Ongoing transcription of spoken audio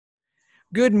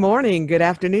Good morning, good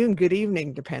afternoon, good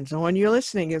evening, depends on when you're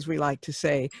listening, as we like to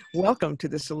say. Welcome to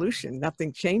The Solution.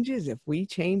 Nothing changes if we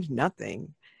change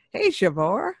nothing. Hey,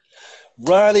 Chevar.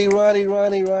 Ronnie,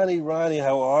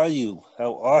 how are you?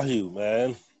 How are you,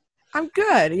 man? I'm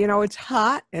good. It's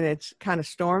hot and it's kind of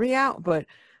stormy out, but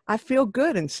I feel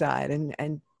good inside.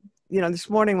 And this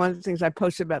morning, one of the things I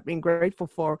posted about being grateful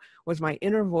for was my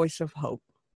inner voice of hope.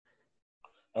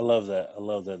 I love that. I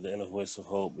love that. The inner voice of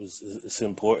hope is it's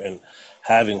important.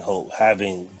 Having hope,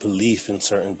 having belief in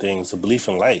certain things, a belief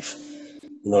in life.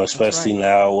 That's Especially right.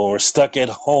 now when we're stuck at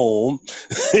home,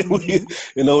 we,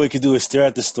 Hmm. we could do is stare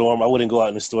at the storm. I wouldn't go out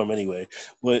in the storm anyway,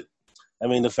 but I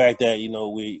mean, the fact that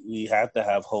we have to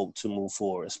have hope to move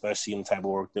forward, especially in the type of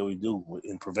work that we do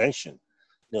in prevention.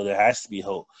 There has to be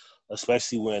hope,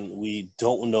 especially when we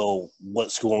don't know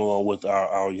what's going on with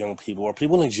our young people or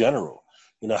people in general.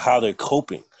 How they're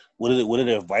coping. What are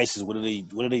their vices? What are they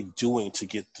doing to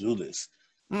get through this?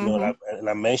 And Hmm.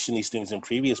 I mentioned these things in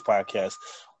previous podcasts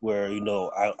where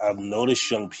I've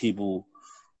noticed young people,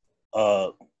 uh,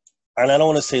 and I don't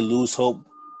want to say lose hope,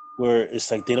 where it's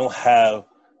like they don't have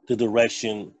the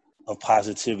direction of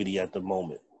positivity at the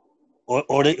moment,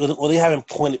 or they haven't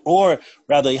pointed, or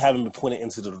rather they haven't been pointed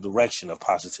into the direction of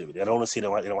positivity. I don't want to say they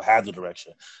don't have the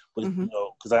direction, but Hmm.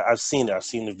 because I've seen it. I've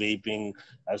seen the vaping,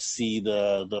 I see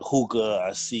the hookah,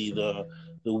 I see the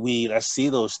weed, I see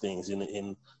those things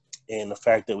in the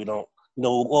fact that we don't.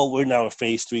 Well, we're now in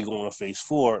phase 3, going to phase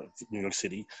 4, New York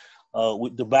City.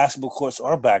 The basketball courts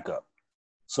are back up.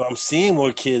 So I'm seeing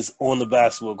more kids on the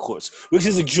basketball courts, which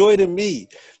is a joy to me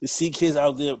to see kids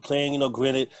out there playing.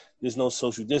 Granted, there's no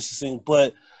social distancing,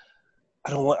 but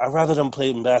I'd rather them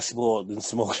play basketball than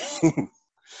smoking.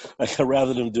 Like, I'd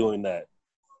rather them doing that.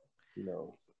 You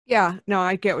know. Yeah, no,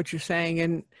 I get what you're saying.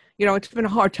 And, it's been a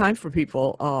hard time for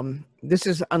people. This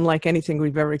is unlike anything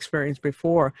we've ever experienced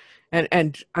before. And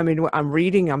I mean,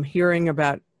 I'm hearing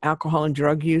about alcohol and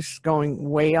drug use going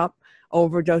way up.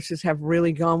 Overdoses have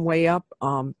really gone way up.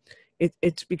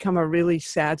 It's become a really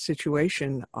sad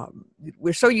situation.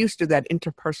 We're so used to that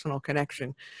interpersonal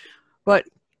connection. But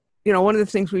one of the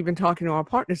things we've been talking to our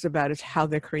partners about is how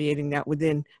they're creating that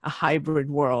within a hybrid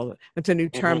world. It's a new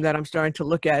term Mhm. that I'm starting to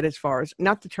look at, as far as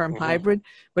not the term Mhm. hybrid,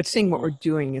 but seeing what we're Mhm.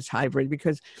 doing as hybrid,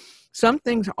 because some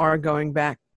things are going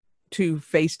back to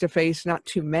face, not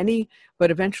too many,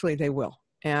 but eventually they will.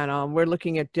 And we're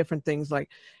looking at different things like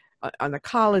on the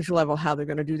college level, how they're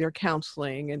going to do their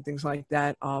counseling and things like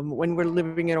that. When we're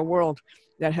living in a world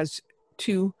that has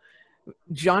two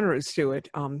genres to it.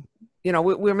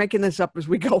 We're making this up as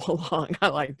we go along, I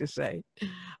like to say.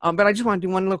 But I just want to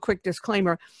do one little quick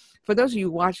disclaimer. For those of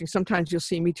you watching, sometimes you'll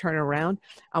see me turn around.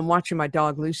 I'm watching my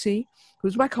dog, Lucy,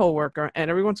 who's my coworker. And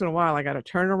every once in a while, I got to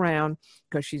turn around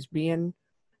because she's being,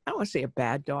 I don't want to say a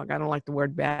bad dog. I don't like the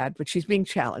word bad, but she's being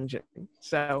challenging.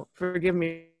 So forgive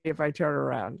me if I turn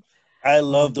around. I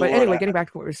love the But word. anyway, getting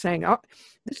back to what we were saying.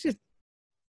 This is,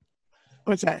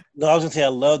 what's that? No, I was gonna say I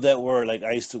love that word. Like,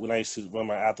 when I used to run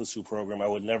my after school program, I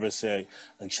would never say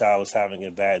a child was having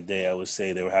a bad day. I would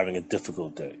say they were having a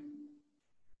difficult day.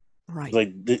 Right.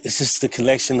 Like, it's just the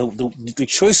connection, the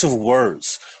choice of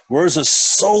words. Words are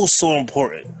so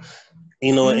important.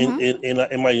 And, Mm-hmm.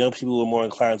 and my young people were more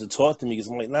inclined to talk to me because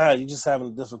I'm like, nah, you're just having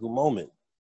a difficult moment.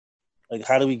 Like,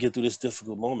 how do we get through this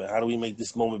difficult moment? How do we make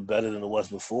this moment better than it was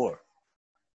before?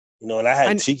 And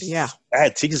And yeah. I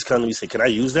had teachers come to me and say, "Can I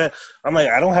use that?" I'm like,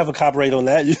 "I don't have a copyright on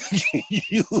that. You can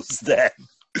use that."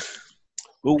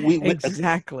 But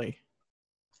Exactly.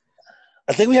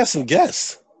 I think we have some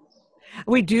guests.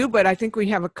 We do, but I think we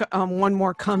have one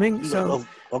more coming. So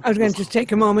I was going to just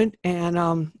take a moment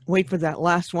and wait for that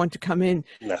last one to come in.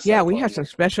 That's not Yeah, a we have problem.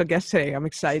 some special guests today. I'm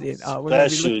excited. We're going to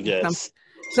be Special looking at guests.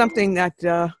 something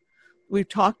that we've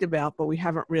talked about, but we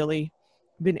haven't really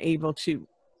been able to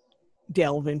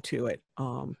delve into it.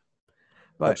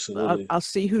 But Absolutely. I'll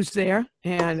see who's there.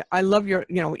 And I love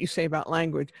what you say about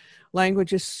language.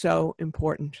 Language is so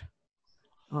important.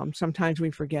 Sometimes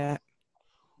we forget.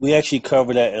 We actually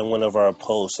covered that in one of our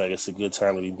posts. Like, it's a good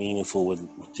time to be meaningful with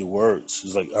your words.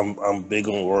 It's like, I'm big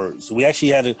on words. We actually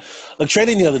had a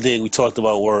training the other day. We talked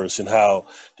about words and how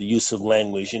the use of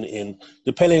language and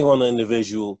depending on the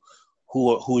individual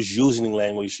who's using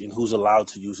language and who's allowed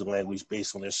to use the language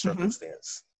based on their Hmm.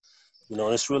 circumstance. And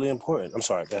it's really important. I'm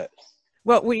sorry, go ahead.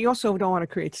 Well, we also don't want to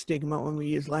create stigma when we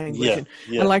use language. Yeah, And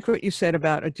I yeah. like what you said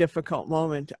about a difficult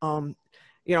moment. I'm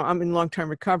in long-term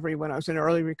recovery. When I was in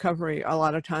early recovery, a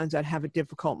lot of times I'd have a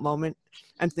difficult moment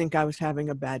and think I was having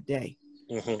a bad day.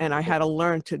 And I Hmm. had to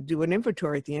learn to do an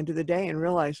inventory at the end of the day and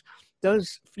realize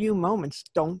those few moments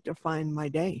don't define my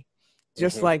day.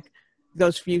 Just Hmm. like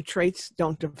those few traits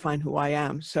don't define who I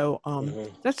am. So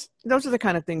those are the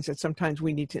kind of things that sometimes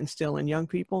we need to instill in young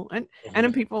people and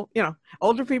in people,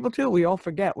 older people too. We all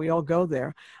forget, we all go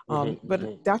there.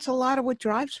 But that's a lot of what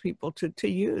drives people to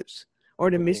use or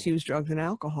to misuse drugs and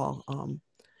alcohol.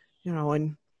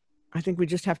 And I think we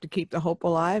just have to keep the hope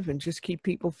alive and just keep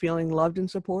people feeling loved and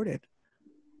supported.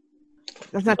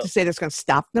 That's not to say that's going to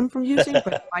stop them from using,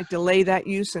 but it might delay that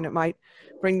use and it might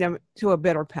bring them to a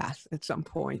better path at some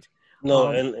point.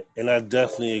 No, and I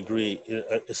definitely agree.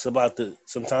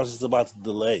 Sometimes it's about the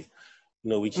delay.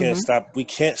 We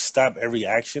can't stop every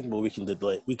action, but we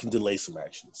can delay some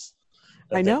actions.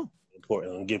 I know.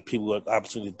 Important and give people an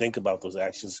opportunity to think about those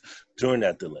actions during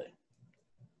that delay.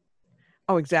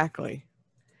 Oh, exactly.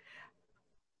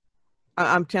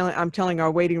 I'm telling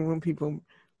our waiting room people,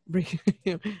 bring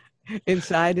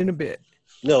inside in a bit.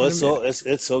 No,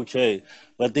 it's okay.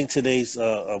 But I think today's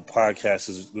podcast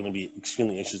is going to be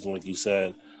extremely interesting, like you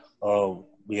said.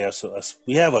 We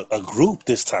have a group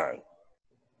this time,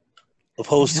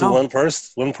 opposed to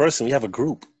one person. We have a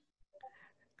group.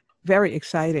 Very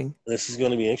exciting. This is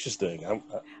going to be interesting. And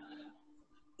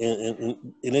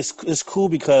it's cool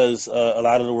because a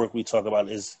lot of the work we talk about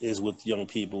is with young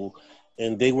people,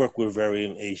 and they work with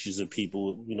varying ages of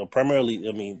people.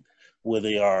 Primarily, where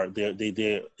they are,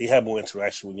 they have more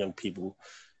interaction with young people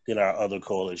than our other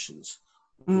coalitions.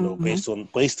 Based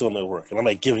on their work. And I'm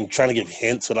like trying to give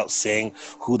hints without saying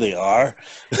who they are.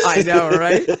 I know,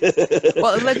 right?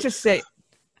 Well, let's just say,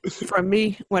 for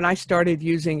me, when I started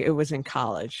using, it was in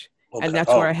college. Okay. And that's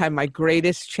where I had my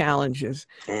greatest challenges.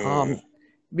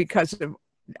 Because of,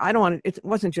 it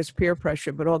wasn't just peer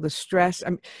pressure, but all the stress.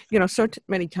 So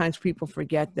many times people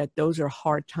forget that those are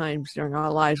hard times during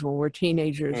our lives when we're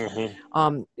teenagers,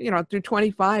 through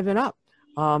 25 and up.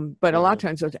 But a lot of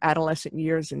times those adolescent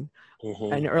years and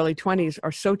early 20s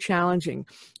are so challenging.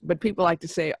 But people like to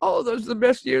say, oh, those are the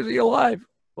best years of your life.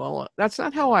 Well, that's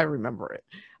not how I remember it.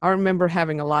 I remember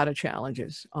having a lot of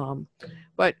challenges.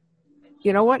 But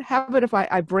you know what? How about if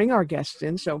I bring our guests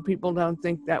in so people don't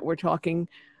think that we're talking,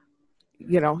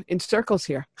 in circles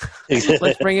here.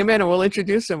 Let's bring them in and we'll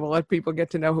introduce them. We'll let people get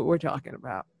to know who we're talking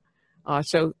about.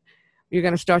 So you're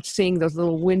going to start seeing those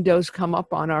little windows come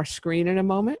up on our screen in a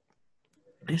moment.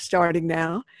 Starting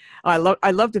now. I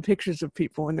love the pictures of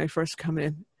people when they first come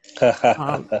in.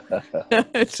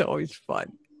 It's always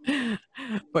fun.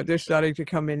 But they're starting to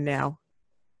come in now.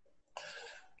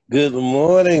 Good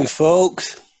morning,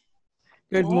 folks.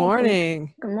 Good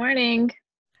morning. Good morning.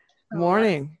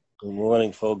 Morning. Good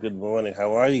morning, folks. Good morning.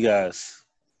 How are you guys?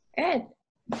 Good.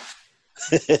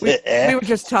 We were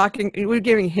just talking, we were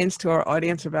giving hints to our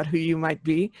audience about who you might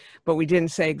be, but we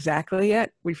didn't say exactly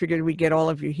yet. We figured we'd get all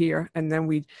of you here and then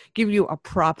we'd give you a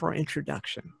proper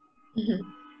introduction.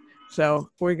 So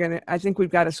I think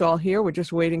we've got us all here. We're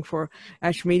just waiting for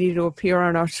Ashmini to appear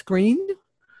on our screen.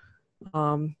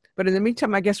 But in the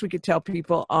meantime, I guess we could tell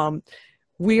people,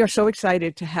 we are so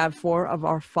excited to have 4 of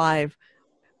our 5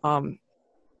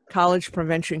 college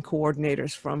prevention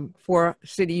coordinators from 4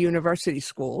 city university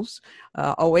schools.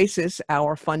 Oasis,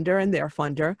 our funder and their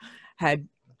funder, had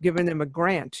given them a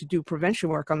grant to do prevention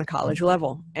work on the college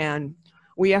level. And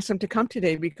we asked them to come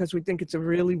today because we think it's a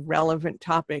really relevant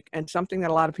topic and something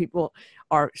that a lot of people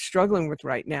are struggling with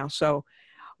right now. So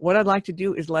what I'd like to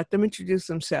do is let them introduce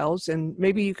themselves, and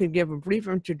maybe you could give a brief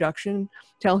introduction,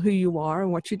 tell who you are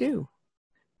and what you do.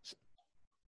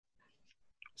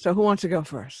 So who wants to go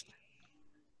first?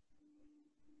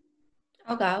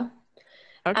 I'll go.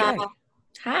 Okay.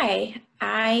 Hi,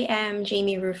 I am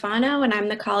Jamie Rufano, and I'm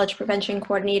the College Prevention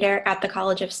Coordinator at the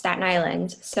College of Staten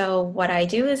Island. So what I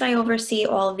do is I oversee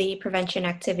all the prevention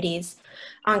activities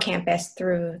on campus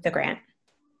through the grant.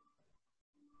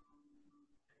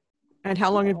 And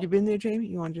how long have you been there, Jamie?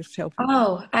 You want to just tell people?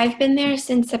 Oh, I've been there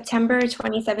since September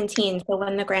 2017, so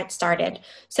when the grant started.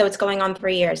 So it's going on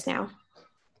 3 years now.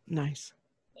 Nice.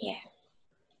 Yeah.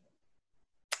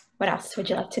 What else would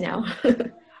you like to know?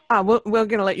 We're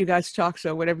going to let you guys talk,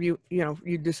 so whatever you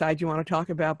decide you want to talk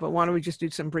about, but why don't we just do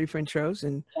some brief intros,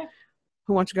 and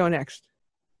who wants to go next?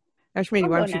 Ashmini,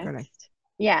 why don't you go next?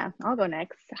 Yeah, I'll go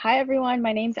next. Hi, everyone.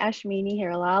 My name's Ashmini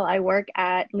Hiralall. I work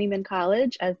at Lehman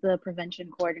College as the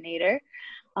prevention coordinator.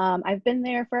 I've been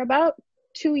there for about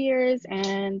 2 years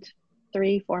and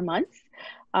 3-4 months.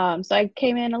 So I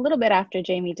came in a little bit after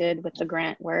Jamie did with the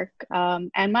grant work.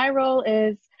 And my role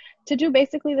is to do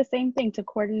basically the same thing, to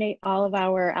coordinate all of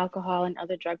our alcohol and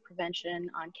other drug prevention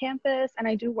on campus. And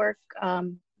I do work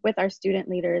with our student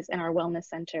leaders in our wellness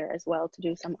center as well to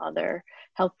do some other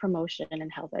health promotion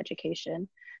and health education.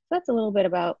 So that's a little bit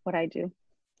about what I do.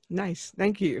 Nice.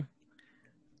 Thank you.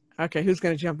 Okay, who's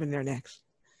going to jump in there next?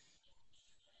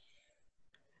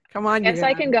 Come on, Yes,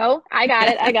 I can go. I got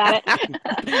it. I got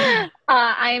it.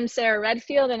 I am Sarah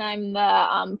Redfield, and I'm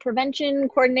the prevention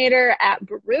coordinator at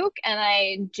Baruch, and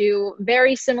I do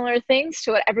very similar things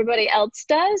to what everybody else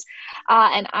does.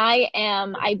 And I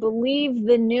am, I believe,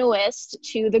 the newest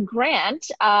to the grant.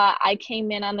 I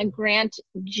came in on the grant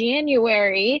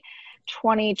January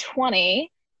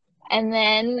 2020, and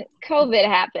then COVID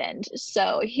happened.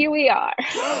 So here we are.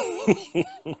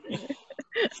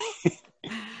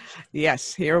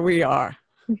 Yes, here we are.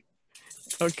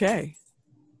 Okay.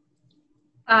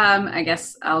 I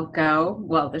guess I'll go.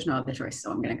 Well, there's no other choice,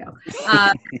 so I'm going to go.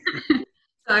 So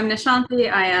I'm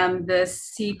Nishanthi. I am the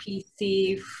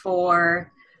CPC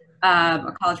for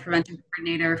a college prevention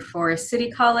coordinator for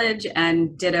City College,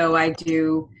 and ditto, I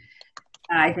do.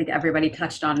 I think everybody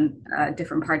touched on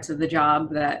different parts of the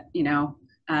job that, you know,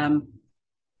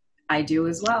 I do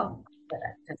as well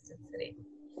at City.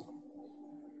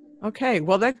 Okay,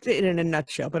 well, that's it in a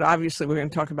nutshell, but obviously we're going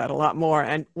to talk about a lot more.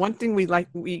 And one thing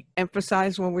we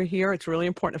emphasize when we're here, it's really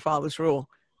important to follow this rule.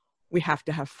 We have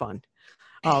to have fun.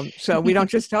 So we don't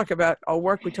just talk about our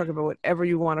work, we talk about whatever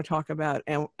you want to talk about.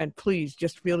 And please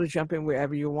just feel to jump in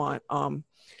wherever you want.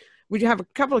 We have a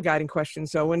couple of guiding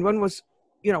questions. So, and one was,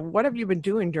 you know, what have you been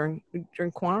doing during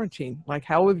quarantine? Like,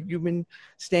 how have you been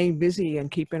staying busy and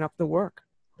keeping up the work?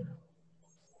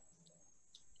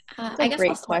 That's I a guess great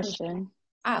I'll start with- question.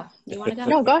 Oh, you want to go?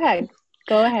 No, go ahead.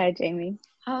 Go ahead, Jamie.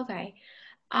 Okay.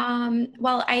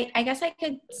 Well, I guess I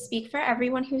could speak for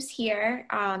everyone who's here,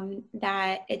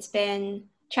 that it's been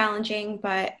challenging,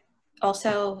 but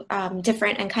also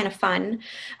different and kind of fun.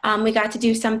 We got to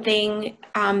do something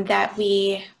that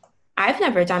I've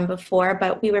never done before,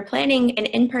 but we were planning an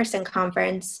in-person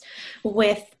conference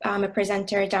with a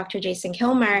presenter, Dr. Jason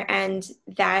Kilmer, and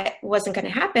that wasn't going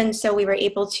to happen. So we were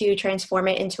able to transform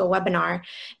it into a webinar.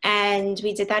 And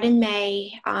we did that in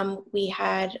May. We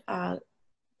had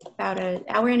about an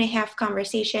hour and a half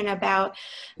conversation about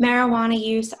marijuana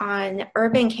use on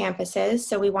urban campuses.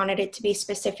 So we wanted it to be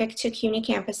specific to CUNY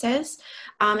campuses.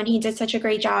 And he did such a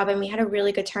great job, and we had a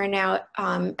really good turnout.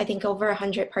 I think over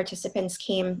 100 participants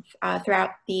came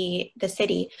throughout the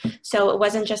city. So it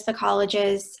wasn't just the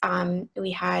colleges.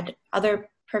 We had other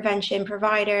prevention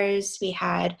providers. We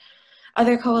had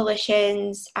other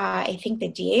coalitions. I think the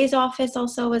DA's office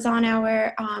also was on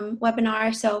our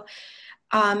webinar. So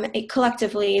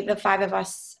collectively, the five of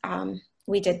us,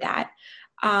 we did that.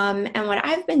 And what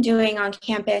I've been doing on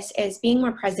campus is being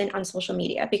more present on social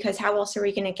media, because how else are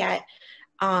we going to get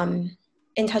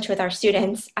in touch with our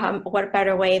students? What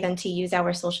better way than to use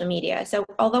our social media? So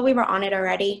although we were on it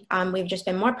already, we've just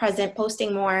been more present,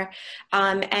 posting more,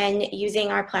 and using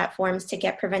our platforms to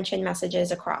get prevention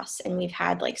messages across. And we've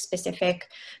had like specific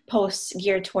posts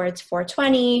geared towards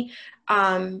 420,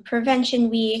 Prevention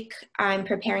Week. I'm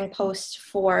preparing posts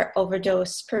for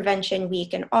Overdose Prevention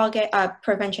Week in August,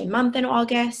 Prevention Month in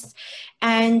August,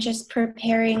 and just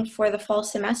preparing for the fall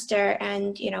semester.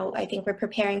 And, you know, I think we're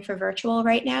preparing for virtual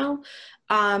right now.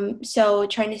 So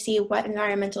trying to see what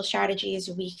environmental strategies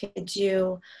we could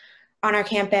do on our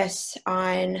campus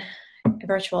on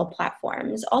virtual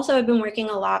platforms. Also, I've been working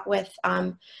a lot with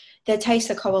the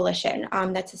TISA Coalition.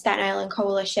 That's a Staten Island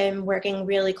coalition, working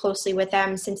really closely with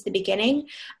them since the beginning.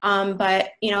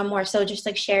 But, you know, more so just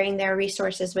like sharing their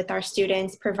resources with our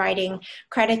students, providing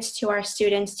credits to our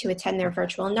students to attend their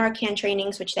virtual Narcan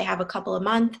trainings, which they have a couple a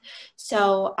month.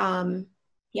 So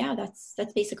yeah, that's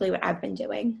basically what I've been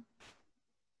doing.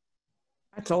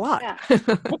 That's a lot.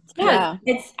 Yeah.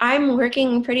 I'm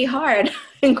working pretty hard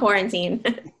in quarantine.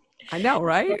 I know,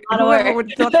 right? A lot of Whoever work. would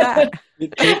have thought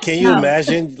that? Can you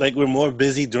imagine, like, we're more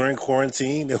busy during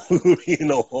quarantine than we were in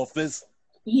the office?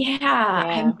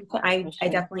 Yeah. I for sure.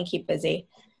 definitely keep busy.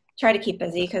 Try to keep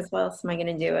busy, because what else am I going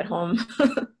to do at home?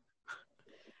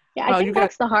 Yeah, I think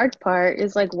that's the hard part,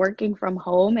 is like working from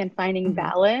home and finding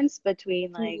balance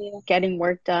between like getting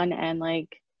work done and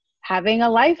like having a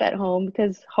life at home,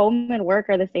 because home and work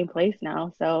are the same place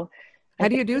now. So how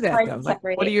do you do that though? Like,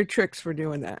 what are your tricks for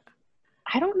doing that?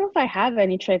 I don't know if I have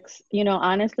any tricks, you know,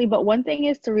 honestly, but one thing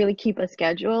is to really keep a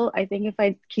schedule. I think if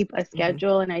I keep a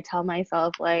schedule and I tell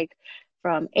myself like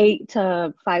from 8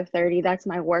 to 5:30, that's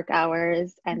my work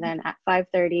hours. And then at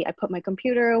 5:30, I put my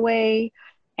computer away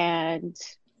and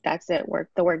that's it.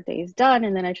 The work day is done.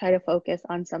 And then I try to focus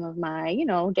on some of my, you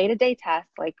know, day-to-day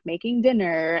tasks, like making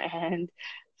dinner and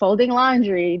folding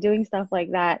laundry. Doing stuff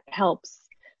like that helps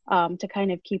to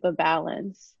kind of keep a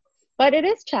balance. But it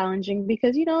is challenging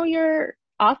because, you know, your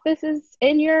office is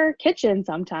in your kitchen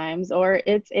sometimes, or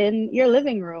it's in your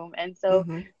living room. And so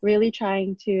really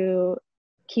trying to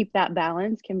keep that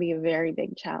balance can be a very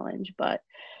big challenge, but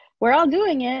we're all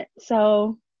doing it.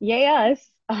 So yay us.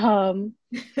 Um,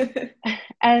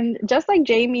 and just like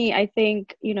Jamie, I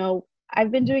think, you know,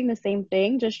 I've been doing the same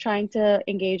thing, just trying to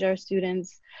engage our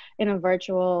students in a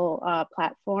virtual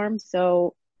platform.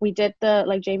 So we did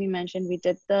like Jamie mentioned, we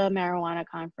did the marijuana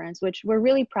conference, which we're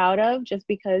really proud of just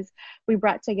because we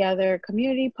brought together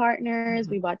community partners,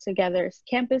 we brought together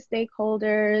campus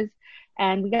stakeholders,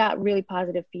 and we got really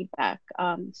positive feedback.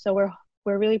 So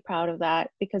we're really proud of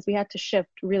that because we had to shift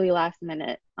really last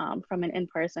minute from an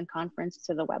in-person conference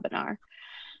to the webinar.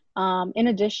 In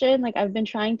addition, like I've been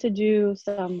trying to do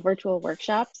some virtual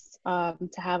workshops to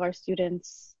have our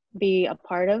students be a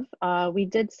part of. We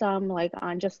did some like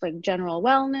on just like general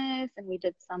wellness, and we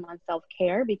did some on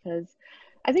self-care because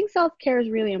I think self-care is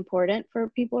really important for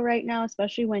people right now,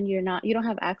 especially when you don't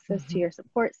have access to your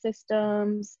support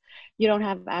systems, you don't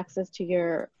have access to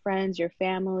your friends, your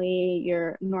family,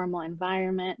 your normal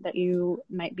environment that you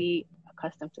might be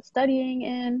accustomed to studying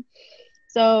in.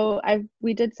 So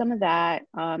we did some of that.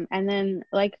 And then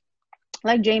like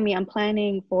Jamie, I'm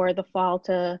planning for the fall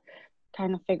to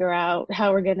kind of figure out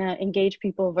how we're gonna engage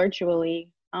people virtually.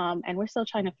 And we're still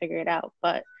trying to figure it out.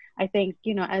 But I think,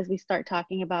 you know, as we start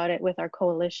talking about it with our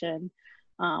coalition,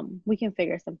 we can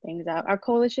figure some things out. Our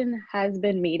coalition has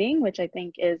been meeting, which I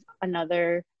think is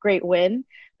another great win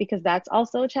because that's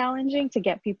also challenging to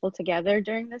get people together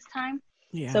during this time.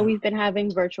 Yeah. So we've been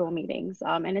having virtual meetings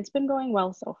and it's been going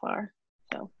well so far.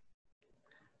 So.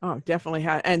 Oh, definitely.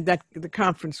 And that the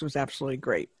conference was absolutely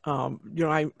great. You know,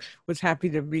 I was happy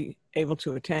to be able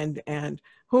to attend, and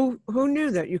who knew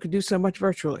that you could do so much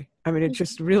virtually? I mean, it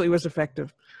just really was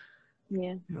effective.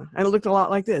 Yeah. And it looked a lot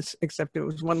like this, except it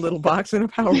was one little box and a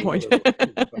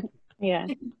PowerPoint. Yeah.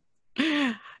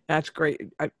 That's great.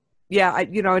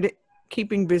 You know,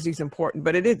 keeping busy is important,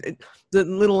 but the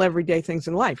little everyday things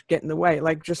in life get in the way.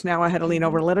 Like just now I had to lean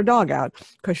over to let a dog out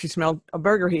because she smelled a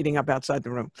burger heating up outside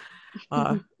the room.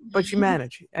 But you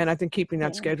manage. And I think keeping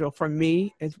that schedule for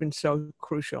me has been so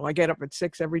crucial. I get up at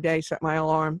 6 every day, set my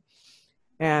alarm,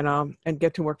 and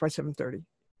get to work by 7:30.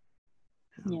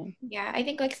 Yeah, I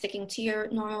think like sticking to your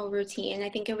normal routine. I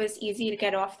think it was easy to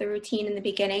get off the routine in the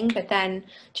beginning, but then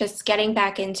just getting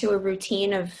back into a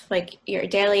routine of like your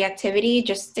daily activity,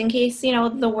 just in case, you know,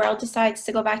 the world decides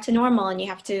to go back to normal and you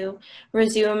have to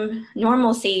resume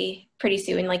normalcy pretty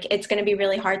soon. Like it's going to be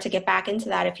really hard to get back into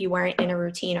that if you weren't in a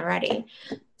routine already.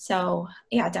 So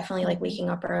yeah, definitely like waking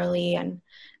up early and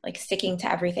like sticking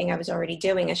to everything I was already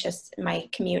doing. It's just my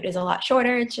commute is a lot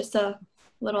shorter. It's just a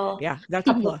little that's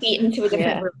a plus. Feet into a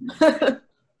different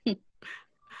room.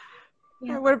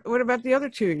 What about the other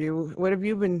two of you? What have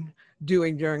you been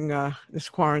doing during this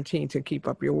quarantine to keep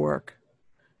up your work?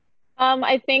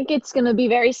 I think it's going to be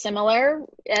very similar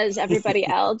as everybody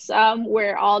else.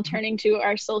 We're all turning to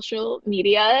our social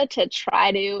media to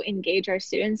try to engage our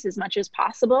students as much as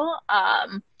possible.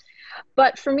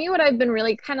 But for me, what I've been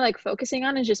really kind of like focusing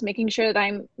on is just making sure that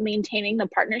I'm maintaining the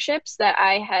partnerships that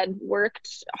I had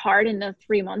worked hard in the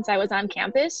 3 months I was on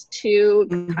campus to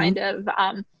kind of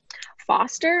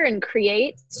foster and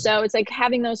create. So it's like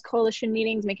having those coalition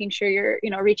meetings, making sure you're, you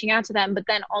know, reaching out to them, but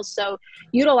then also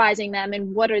utilizing them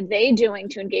and what are they doing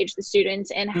to engage the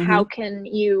students and how can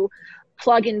you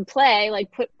plug and play, like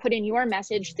put in your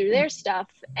message through their stuff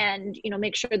and, you know,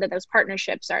 make sure that those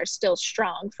partnerships are still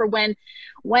strong for when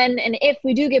and if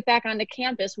we do get back onto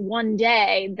campus one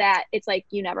day that it's like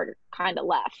you never kind of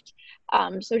left.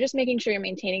 So just making sure you're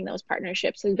maintaining those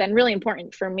partnerships has been really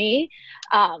important for me.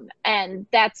 And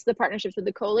that's the partnerships with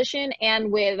the coalition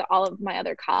and with all of my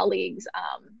other colleagues.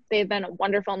 They've been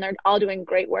wonderful and they're all doing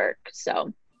great work.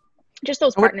 So just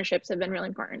those partnerships have been really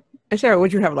important. And Sarah,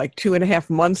 would you have like 2.5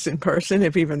 months in person,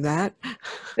 if even that?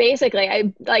 Basically,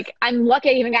 I'm lucky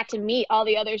I even got to meet all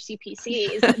the other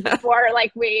CPCs before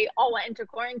like we all went into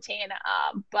quarantine.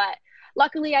 But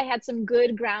luckily I had some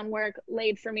good groundwork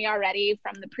laid for me already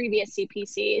from the previous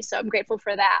CPC. So I'm grateful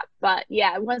for that. But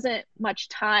yeah, it wasn't much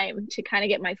time to kind of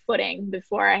get my footing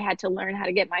before I had to learn how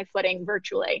to get my footing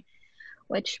virtually,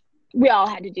 which we all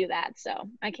had to do that. So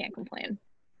I can't complain.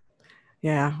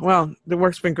 Yeah, well, the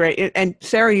work's been great. And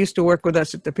Sarah used to work with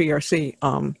us at the PRC.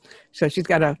 So she's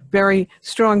got a very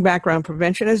strong background in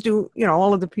prevention, as do, you know,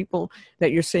 all of the people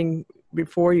that you're seeing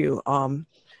before you.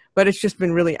 But it's just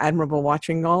been really admirable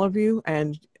watching all of you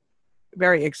and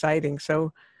very exciting.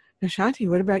 So Nishanthi,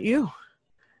 what about you?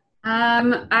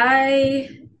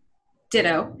 I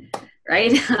ditto,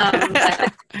 right?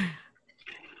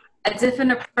 A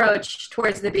different approach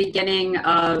towards the beginning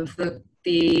of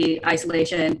the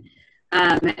isolation.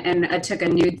 And I took a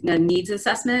needs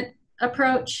assessment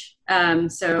approach.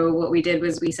 So what we did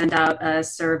was we sent out a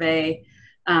survey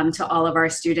to all of our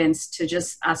students to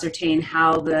just ascertain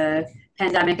how the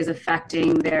pandemic is affecting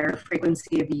their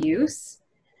frequency of use,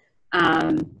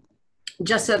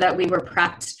 just so that we were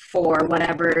prepped for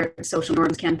whatever social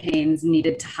norms campaigns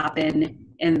needed to happen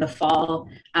in the fall.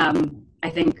 I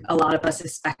think a lot of us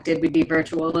suspected we'd be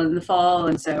virtual in the fall.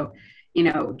 And so, you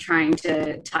know, trying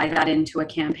to tie that into a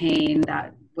campaign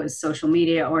that was social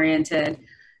media oriented,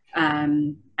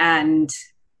 and,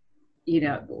 you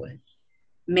know,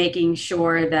 making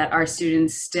sure that our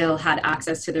students still had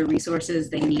access to the resources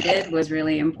they needed was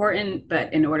really important.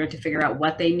 But in order to figure out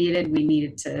what they needed, we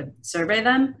needed to survey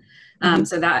them.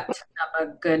 So that took up a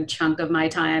good chunk of my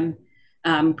time.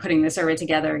 Putting the survey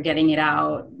together, getting it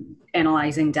out,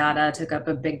 analyzing data took up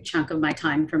a big chunk of my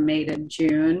time from May to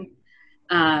June.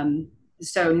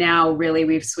 So now really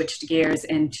we've switched gears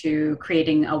into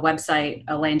creating a website,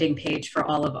 a landing page for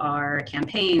all of our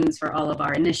campaigns, for all of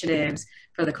our initiatives,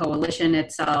 for the coalition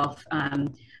itself.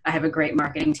 I have a great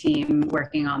marketing team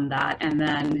working on that. And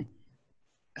then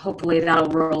hopefully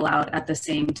that'll roll out at the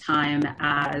same time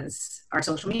as our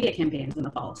social media campaigns in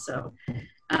the fall. So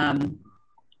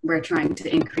we're trying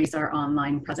to increase our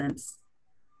online presence.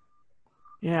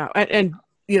 Yeah, and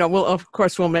you know,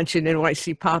 we'll mention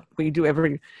NYC Pop. We do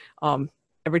every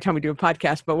time we do a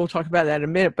podcast, but we'll talk about that in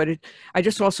a minute. But I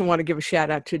just also want to give a shout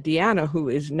out to Deanna, who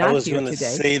is not here today. I was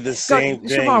going to say the same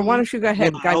thing. Chevar, why don't you go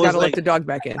ahead? I got to let the dog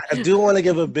back in. I do want to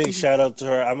give a big shout out to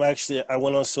her. I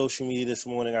went on social media this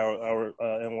morning, our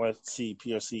NYC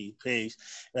PRC page,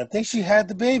 and I think she had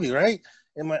the baby, right?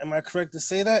 Am I correct to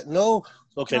say that? No?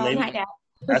 Okay, no, maybe. Not yet.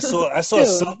 I saw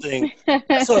something.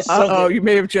 Oh, you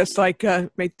may have just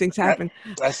made things happen.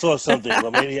 I saw something,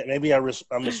 but maybe I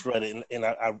misread it, and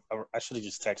I should have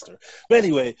just texted her. But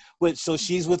anyway, so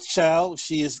she's with child.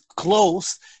 She is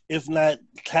close, if not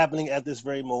happening at this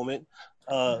very moment.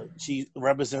 She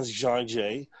represents John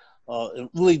Jay, a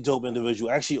really dope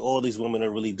individual. Actually, all these women are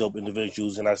really dope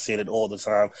individuals, and I say it all the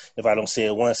time. If I don't say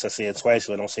it once, I say it twice.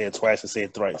 If I don't say it twice, I say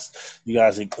it thrice. You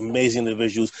guys are amazing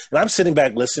individuals, and I'm sitting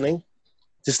back listening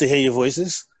just to hear your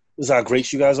voices. This is how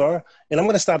great you guys are. And I'm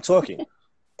going to stop talking.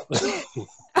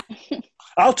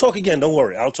 I'll talk again. Don't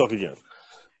worry. I'll talk again.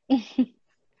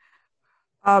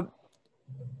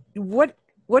 What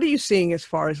are you seeing as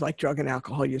far as drug and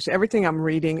alcohol use? Everything I'm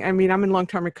reading, I mean, I'm in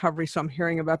long-term recovery, so I'm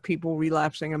hearing about people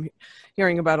relapsing. I'm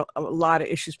hearing about a lot of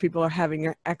issues people are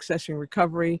having, accessing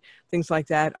recovery, things like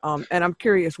that. And I'm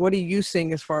curious, what are you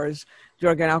seeing as far as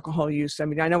drug and alcohol use? I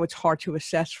mean, I know it's hard to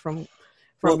assess from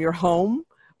your home.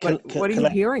 What are you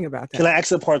hearing about that? Can I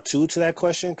ask a part two to that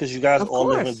question? Because you guys all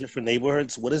live in different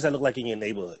neighborhoods. What does that look like in your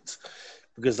neighborhoods?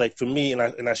 Because for me,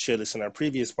 and I shared this in our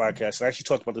previous podcast, I actually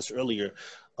talked about this earlier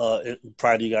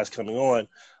prior to you guys coming on,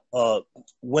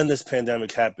 when this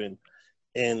pandemic happened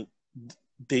and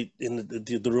the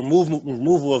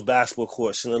removal of basketball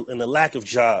courts and the lack of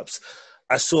jobs.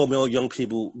 I saw more young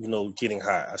people, getting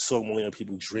high. I saw more young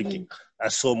people drinking. I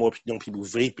saw more young people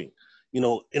vaping.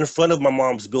 In front of my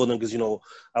mom's building, because,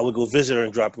 I would go visit her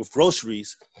and drop off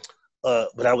groceries.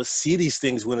 But I would see these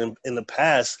things when in the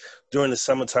past, during the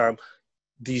summertime,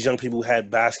 these young people had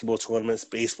basketball tournaments,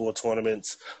 baseball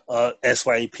tournaments,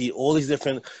 SYEP, all these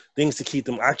different things to keep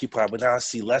them occupied. But now I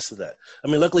see less of that. I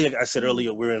mean, luckily, like I said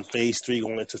earlier, we're in phase 3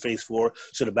 going into phase 4.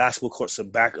 So the basketball courts are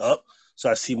back up. So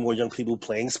I see more young people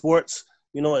playing sports,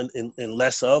 and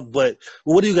less of. But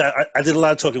what do you guys, I did a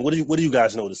lot of talking. What do you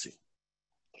guys noticing?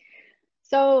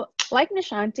 So like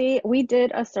Nishanthi, we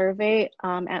did a survey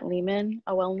at Lehman,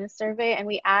 a wellness survey, and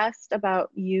we asked about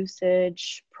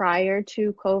usage prior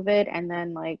to COVID and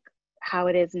then how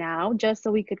it is now, just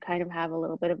so we could kind of have a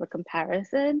little bit of a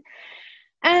comparison.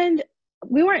 And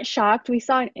we weren't shocked. We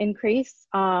saw an increase.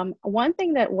 One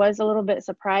thing that was a little bit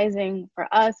surprising for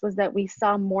us was that we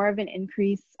saw more of an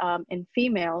increase in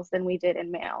females than we did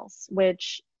in males,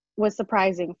 which was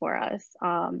surprising for us.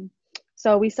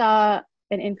 So we saw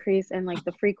an increase in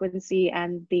the frequency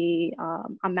and the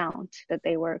amount that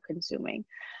they were consuming.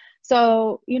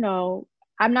 So,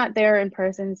 I'm not there in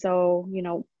person. So,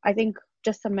 I think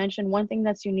just to mention, one thing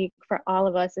that's unique for all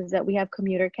of us is that we have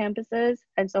commuter campuses.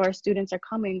 And so our students are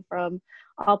coming from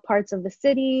all parts of the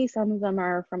city. Some of them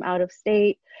are from out of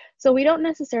state. So we don't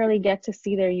necessarily get to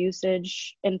see their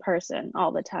usage in person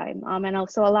all the time. And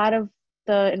also a lot of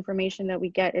the information that we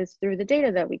get is through the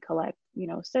data that we collect,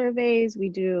 surveys, we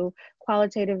do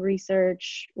qualitative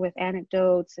research with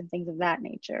anecdotes and things of that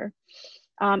nature.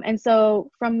 And so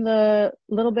from the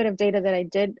little bit of data that I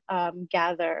did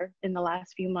gather in the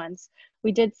last few months,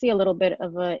 we did see a little bit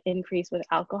of an increase with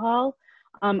alcohol.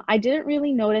 I didn't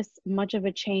really notice much of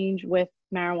a change with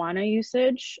marijuana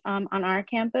usage on our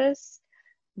campus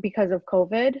because of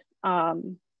COVID.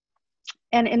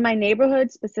 And in my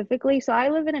neighborhood specifically, so I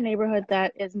live in a neighborhood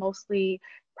that is mostly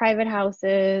private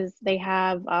houses. They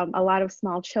have a lot of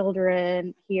small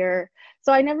children here.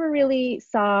 So I never really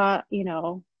saw, you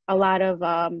know, a lot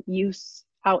of use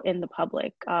out in the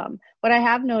public. What I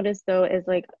have noticed though is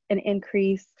like an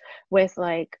increase with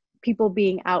like people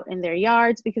being out in their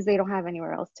yards because they don't have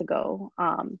anywhere else to go.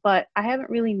 But I haven't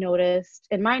really noticed,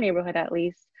 in my neighborhood at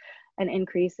least, an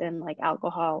increase in like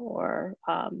alcohol or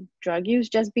drug use,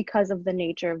 just because of the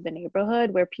nature of the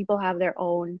neighborhood where people have their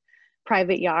own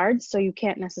private yards, so you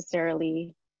can't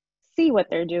necessarily see what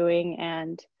they're doing.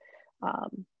 And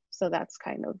so that's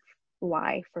kind of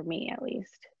why, for me at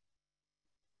least.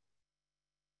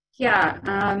 Yeah,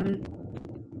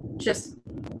 just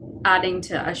adding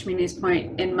to Ashmini's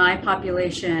point, in my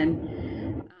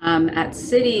population at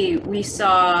City, we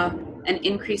saw an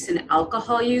increase in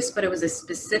alcohol use, but it was a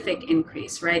specific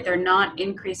increase, right? They're not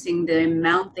increasing the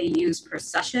amount they use per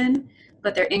session,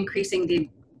 but they're increasing the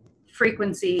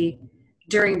frequency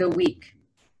during the week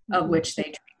of which they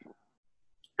drink.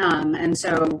 And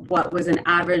so what was an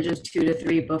average of 2 to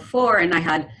 3 before, and I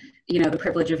had, you know, the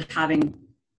privilege of having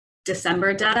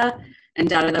December data and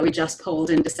data that we just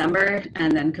pulled in December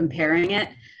and then comparing it,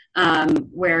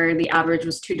 where the average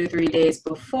was 2 to 3 days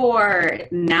before,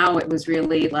 now it was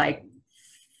really like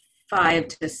 5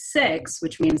 to 6,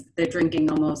 which means they're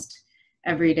drinking almost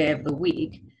every day of the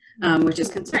week, which is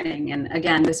concerning. And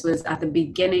again, this was at the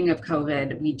beginning of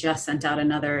COVID. We just sent out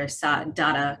another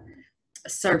data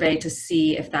survey to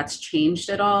see if that's changed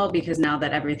at all, because now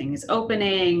that everything is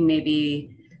opening,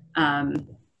 maybe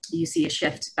you see a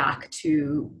shift back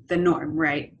to the norm,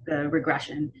 right? The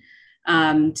regression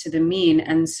to the mean.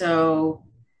 And so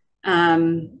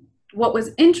what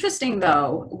was interesting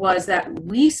though was that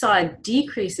we saw a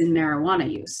decrease in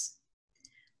marijuana use.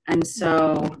 And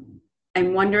so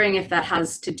I'm wondering if that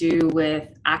has to do with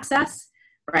access,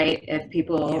 right? If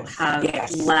people have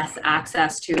less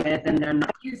access to it, then they're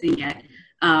not using it,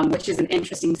 which is an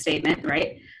interesting statement,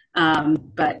 right?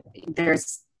 But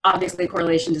there's obviously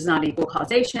correlation does not equal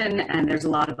causation, and there's a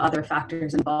lot of other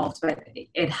factors involved, but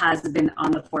it has been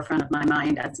on the forefront of my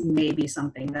mind as maybe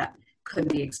something that could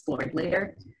be explored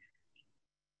later.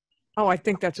 Oh, I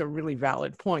think that's a really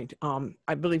valid point.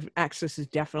 I believe access is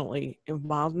definitely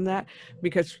involved in that,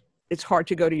 because it's hard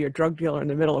to go to your drug dealer in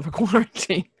the middle of a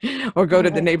quarantine or go to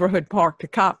the neighborhood park to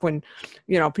cop when,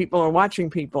 you know, people are watching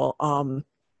people.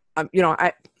 You know,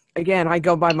 I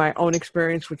go by my own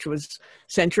experience, which was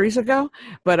centuries ago,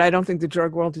 but I don't think the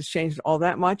drug world has changed all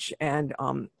that much. And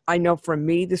I know for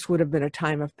me, this would have been a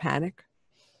time of panic.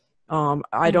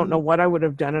 I don't know what I would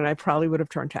have done, and I probably would have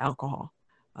turned to alcohol.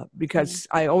 Because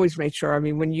I always made sure, I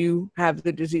mean, when you have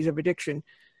the disease of addiction,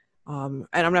 and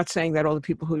I'm not saying that all the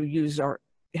people who use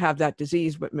have that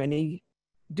disease, but many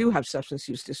do have substance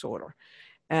use disorder.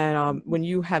 And when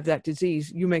you have that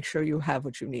disease, you make sure you have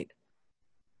what you need.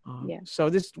 So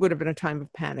this would have been a time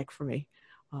of panic for me.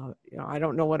 You know, I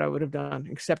don't know what I would have done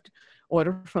except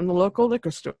order from the local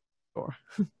liquor store.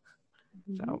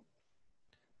 So,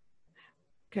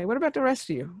 okay, what about the rest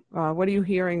of you? What are you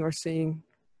hearing or seeing?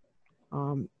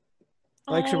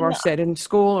 Like Chevar said, in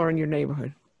school or in your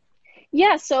neighborhood?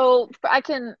 Yeah, so I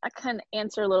can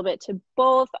answer a little bit to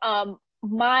both.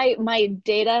 My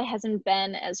data hasn't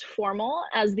been as formal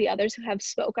as the others who have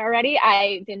spoke already.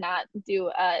 I did not do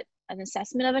an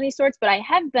assessment of any sorts, but I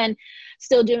have been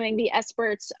still doing the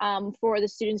experts for the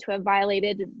students who have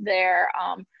violated their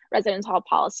residence hall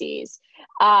policies.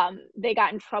 They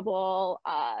got in trouble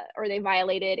or they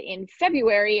violated in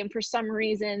February, and for some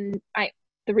reason,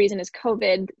 the reason is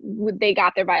COVID, they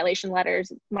got their violation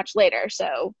letters much later,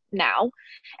 so now.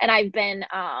 And I've been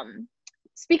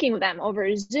speaking with them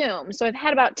over Zoom. So I've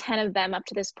had about 10 of them up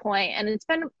to this point, and it's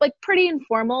been like pretty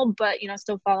informal, but, you know,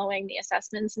 still following the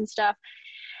assessments and stuff.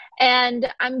 And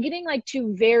I'm getting like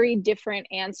 2 very different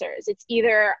answers. It's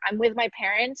either I'm with my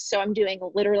parents, so I'm doing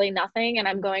literally nothing and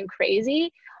I'm going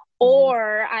crazy,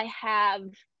 or I have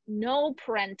no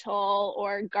parental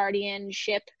or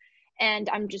guardianship and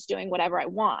I'm just doing whatever I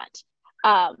want.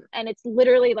 And it's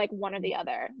literally like one or the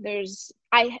other.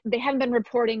 They haven't been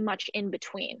reporting much in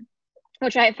between,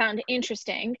 which I found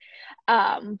interesting.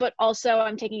 But also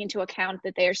I'm taking into account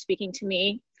that they are speaking to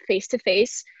me face to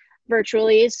face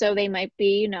virtually. So they might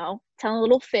be, you know, telling a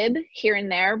little fib here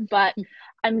and there, but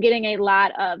I'm getting a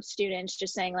lot of students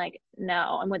just saying like,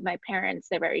 no, I'm with my parents.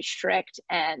 They're very strict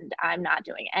and I'm not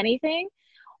doing anything.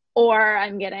 Or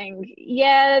I'm getting,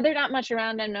 they're not much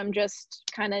around and I'm just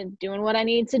kind of doing what I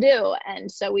need to do.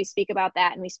 And so we speak about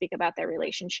that, and we speak about their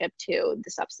relationship to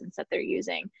the substance that they're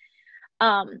using.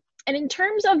 And in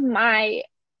terms of my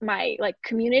like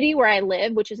community where I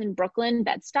live, which is in Brooklyn,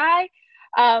 Bed-Stuy,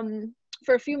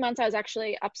 For a few months, I was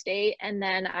actually upstate, and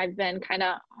then I've been kind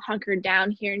of hunkered down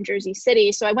here in Jersey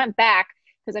City. So I went back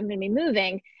because I'm going to be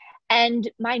moving. And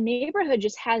my neighborhood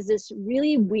just has this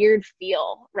really weird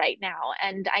feel right now.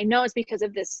 And I know it's because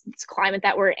of this climate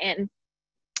that we're in.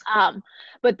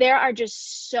 But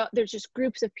there's just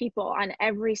groups of people on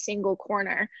every single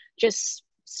corner just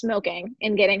smoking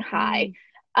and getting high,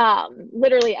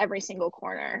 literally every single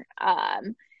corner.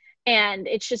 And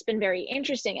it's just been very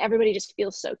interesting. Everybody just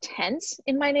feels so tense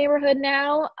in my neighborhood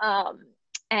now.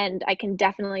 And I can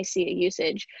definitely see a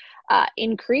usage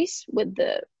increase with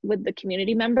the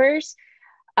community members.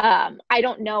 I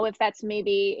don't know if that's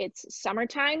maybe it's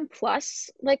summertime plus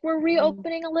like we're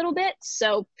reopening a little bit.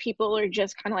 So people are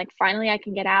just kind of like, finally I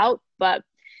can get out. But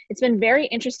it's been very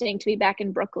interesting to be back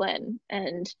in Brooklyn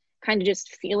and kind of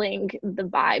just feeling the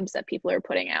vibes that people are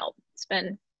putting out. It's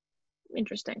been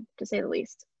interesting to say the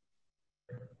least.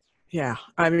 Yeah,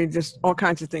 I mean, just all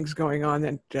kinds of things going on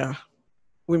that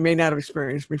we may not have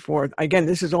experienced before. Again,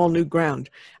 this is all new ground.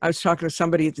 I was talking to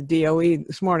somebody at the DOE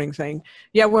this morning saying,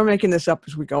 yeah, we're making this up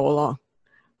as we go along,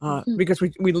 because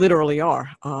we literally are.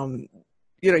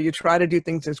 You try to do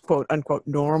things as quote unquote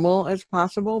normal as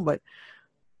possible, but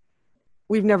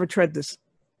we've never tread this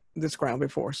ground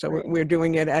before. So we're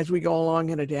doing it as we go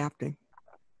along and adapting.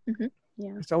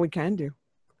 Yeah, that's all we can do.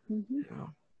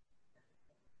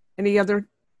 Any other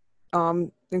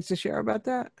things to share about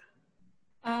that?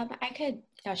 I could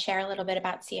share a little bit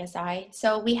about CSI.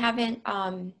 So we haven't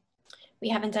done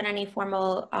any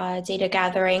formal data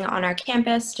gathering on our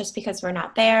campus just because we're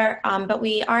not there. But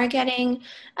we are getting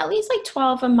at least like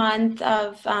 12 a month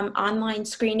of online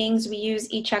screenings. We use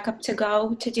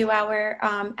eCheckup2Go to do our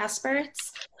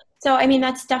experts. So, I mean,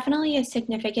 that's definitely a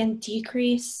significant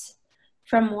decrease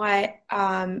from what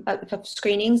of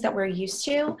screenings that we're used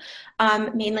to,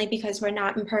 mainly because we're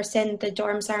not in person. The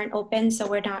dorms aren't open, so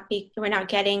we're not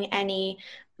getting any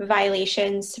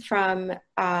violations from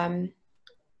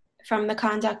the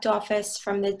conduct office,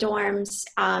 from the dorms.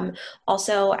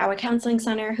 Also, our counseling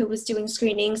center, who was doing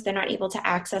screenings, they're not able to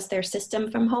access their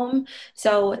system from home.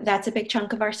 So that's a big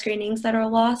chunk of our screenings that are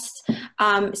lost.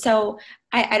 So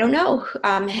I don't know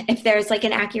if there's like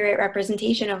an accurate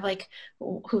representation of like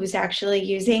who's actually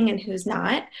using and who's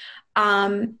not.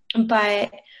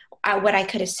 But what I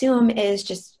could assume is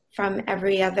just from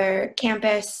every other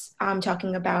campus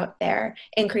talking about their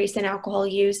increase in alcohol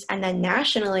use, and then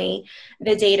nationally,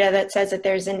 the data that says that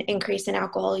there's an increase in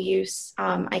alcohol use,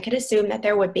 I could assume that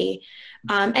there would be.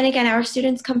 And again, our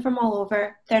students come from all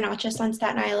over. They're not just on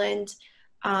Staten Island.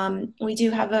 We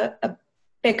do have a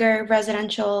bigger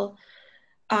residential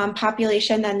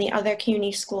population than the other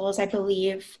CUNY schools, I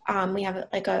believe. We have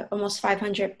like a almost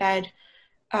 500 bed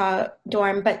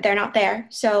dorm, but they're not there.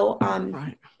 So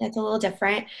that's a little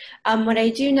different. What I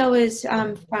do know is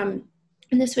and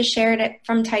this was shared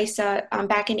from TISA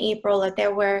back in April, that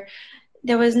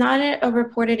there was not a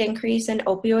reported increase in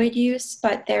opioid use,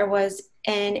 but there was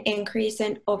an increase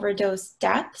in overdose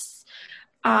deaths.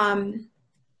 But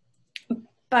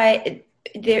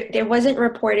there wasn't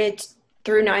reported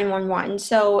through 911.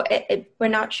 So we're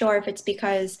not sure if it's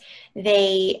because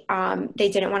they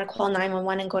didn't want to call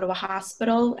 911 and go to a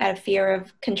hospital out of fear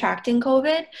of contracting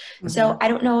COVID. So I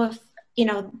don't know if,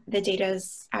 the data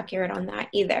is accurate on that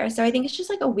either. So I think it's just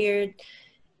like a weird,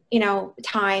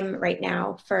 time right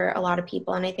now for a lot of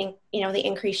people. And I think, the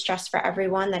increased stress for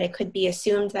everyone, that it could be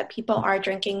assumed that people are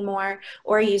drinking more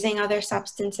or using other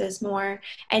substances more.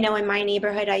 I know in my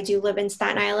neighborhood, I do live in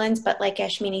Staten Island, but like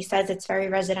Ashmini says, it's very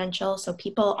residential. So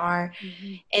people are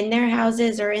in their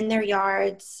houses or in their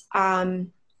yards.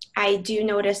 I do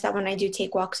notice that when I do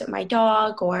take walks with my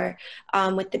dog or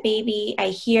with the baby, I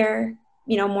hear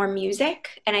more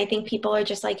music, and I think people are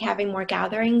just like having more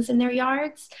gatherings in their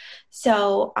yards.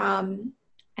 So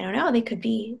I don't know, they could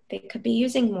be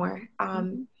using more.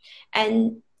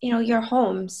 And you're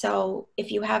home, so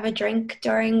if you have a drink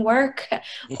during work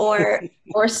or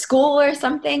school or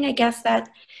something, I guess that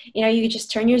you could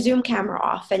just turn your Zoom camera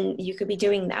off and you could be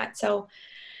doing that. So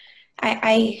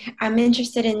I'm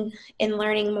interested in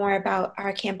learning more about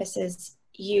our campus's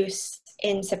use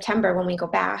in September when we go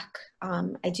back.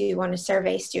 I do want to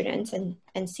survey students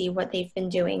and see what they've been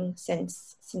doing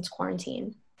since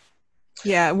quarantine.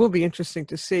 Yeah, it will be interesting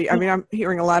to see. I mean, I'm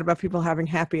hearing a lot about people having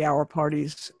happy hour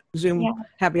parties, Zoom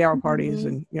happy hour parties,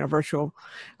 and virtual.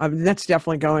 That's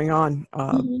definitely going on.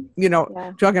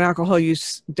 Drug and alcohol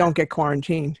use don't get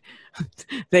quarantined;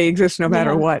 they exist no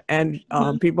matter what. And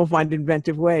people find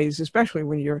inventive ways, especially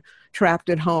when you're trapped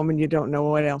at home and you don't know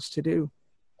what else to do.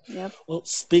 Yep. Well,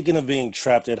 speaking of being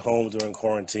trapped at home during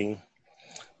quarantine,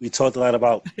 we talked a lot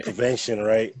about prevention,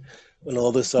 right? and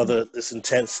all this other this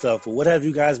intense stuff. But what have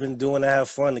you guys been doing to have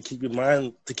fun to keep your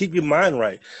mind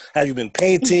right? Have you been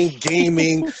painting,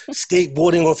 gaming,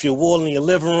 skateboarding off your wall in your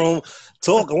living room?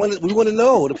 Talk. We want to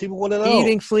know. The people want to know.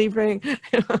 Eating, sleeping.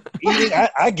 Eating.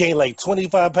 I gained like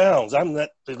 25 pounds. I'm not.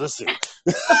 Listen.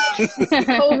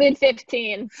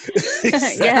 COVID-15.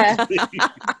 Exactly. Yeah.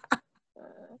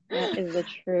 That is the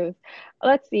truth.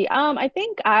 Let's see. I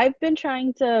think I've been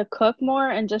trying to cook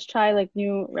more and just try like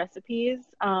new recipes.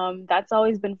 That's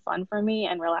always been fun for me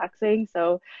and relaxing.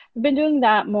 So I've been doing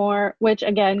that more, which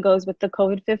again goes with the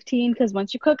COVID-15 because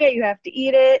once you cook it, you have to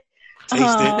eat it.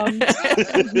 Taste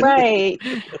it. Right.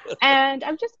 And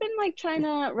I've just been like trying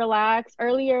to relax.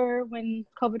 Earlier when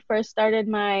COVID first started,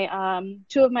 my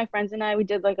two of my friends and I, we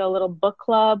did like a little book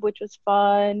club, which was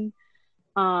fun.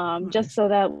 Just so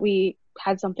that we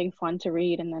had something fun to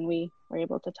read and then we were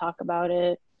able to talk about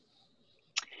it.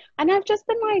 And I've just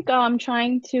been like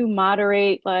trying to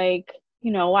moderate, like,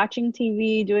 you know, watching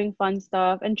TV, doing fun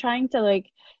stuff, and trying to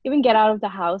like even get out of the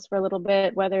house for a little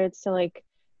bit, whether it's to like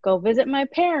go visit my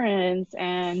parents.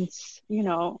 And, you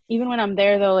know, even when I'm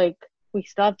there though, like we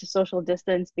still have to social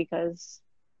distance because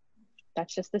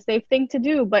that's just the safe thing to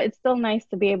do, but it's still nice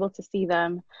to be able to see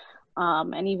them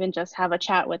and even just have a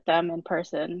chat with them in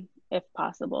person if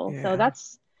possible. Yeah. So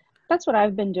that's what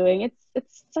I've been doing.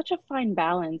 It's such a fine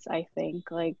balance, I think,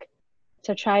 like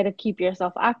to try to keep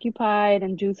yourself occupied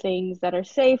and do things that are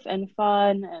safe and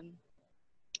fun. And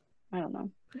I don't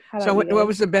know. So what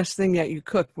was the best thing that you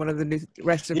cooked? One of the new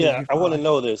recipes? Yeah, I want to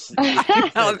know this.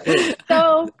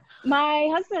 So my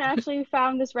husband actually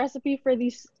found this recipe for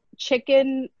these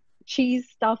chicken cheese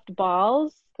stuffed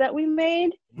balls that we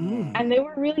made, and they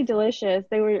were really delicious.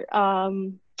 They were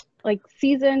like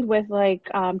seasoned with like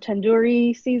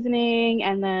tandoori seasoning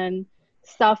and then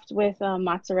stuffed with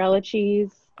mozzarella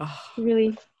cheese.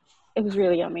 It was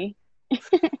really yummy.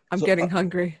 I'm getting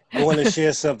hungry. I want to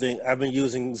share something. I've been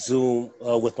using Zoom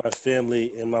with my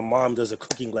family, and my mom does a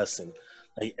cooking lesson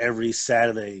like every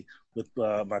Saturday with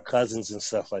my cousins and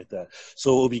stuff like that.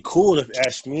 So it would be cool if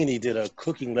Ashmini did a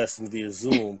cooking lesson via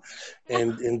Zoom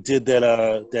and did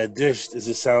that dish, as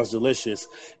it sounds delicious,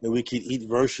 and we could eat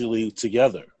virtually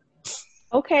together.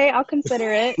 Okay, I'll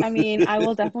consider it. I mean, I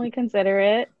will definitely consider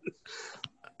it.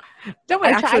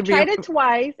 I tried it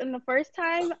twice, and the first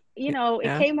time, you know,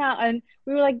 it came out and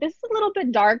we were like, this is a little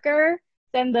bit darker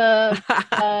than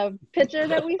the picture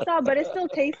that we saw, but it still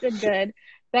tasted good.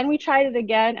 Then we tried it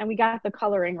again and we got the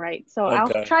coloring right. So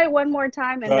I'll try it one more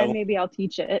time and then maybe I'll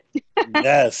teach it.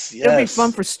 Yes. It'll be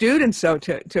fun for students though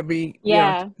to be you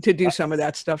know, to do some of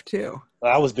that stuff too.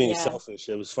 I was being selfish.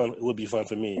 It was fun. It would be fun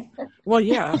for me. Well,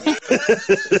 yeah.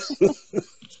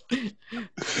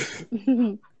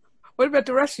 What about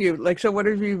the rest of you? Like, so what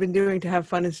have you been doing to have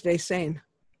fun and stay sane?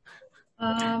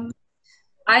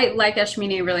 I, like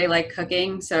Ashmini, really like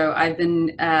cooking. So I've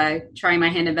been trying my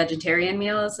hand at vegetarian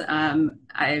meals. I'm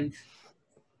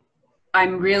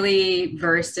really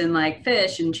versed in like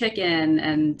fish and chicken,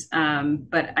 and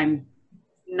but I'm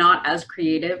not as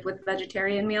creative with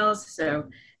vegetarian meals. So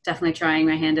definitely trying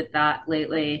my hand at that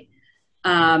lately.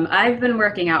 I've been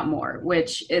working out more,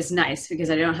 which is nice because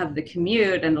I don't have the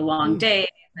commute and the long days.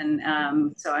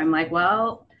 And so I'm like,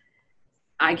 well,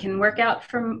 I can work out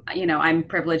from, you know, I'm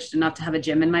privileged enough to have a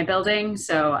gym in my building.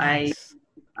 So I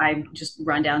just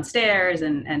run downstairs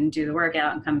and do the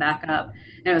workout and come back up.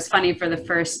 And it was funny, for the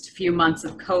first few months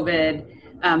of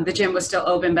COVID, the gym was still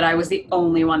open, but I was the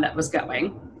only one that was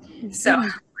going. So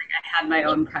like, I had my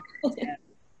own private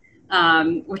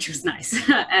gym, which was nice.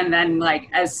 And then like,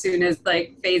 as soon as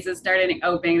like phases started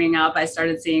opening up, I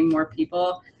started seeing more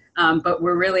people. But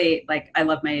we're really like, I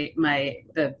love my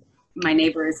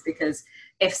neighbors, because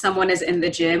if someone is in the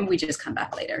gym, we just come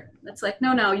back later. It's like,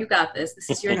 no, you got this.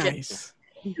 This is your gym.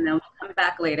 And then we'll come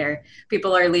back later.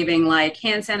 People are leaving like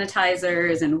hand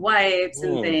sanitizers and wipes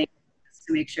and things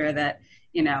to make sure that,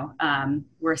 you know,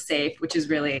 we're safe, which is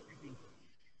really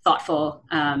thoughtful.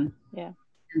 And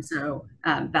so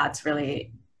that's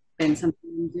really been something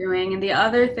I'm doing. And the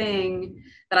other thing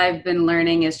that I've been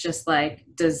learning is just like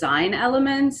design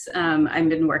elements. I've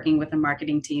been working with a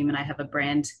marketing team, and I have a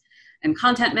brand and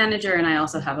content manager, and I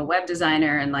also have a web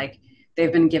designer, and like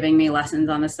they've been giving me lessons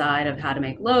on the side of how to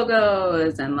make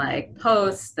logos and like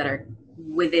posts that are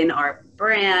within our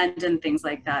brand and things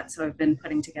like that. So I've been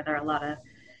putting together a lot of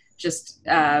just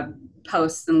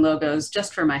posts and logos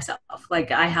just for myself.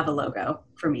 Like I have a logo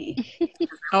for me.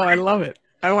 Oh, I love it.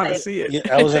 I want to see it. Yeah,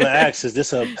 I was going to ask, is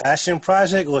this a passion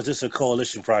project or is this a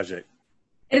coalition project?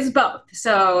 It's both.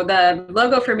 So the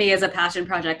logo for me is a passion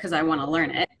project because I want to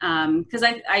learn it. Because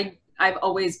I've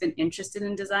always been interested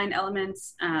in design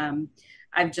elements.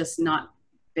 I've just not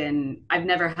I've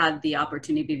never had the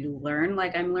opportunity to learn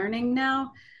like I'm learning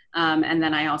now. And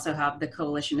then I also have the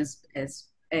coalition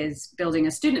is building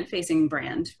a student-facing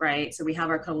brand, right? So we have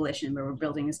our coalition, but we're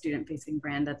building a student-facing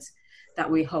brand that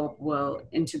we hope will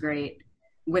integrate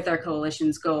with our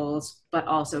coalition's goals, but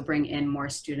also bring in more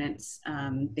students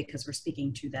because we're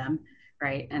speaking to them,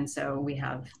 right? And so we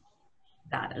have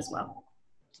that as well.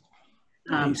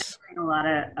 Nice.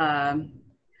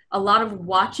 A lot of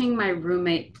watching my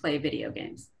roommate play video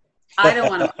games. I don't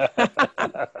want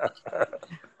to.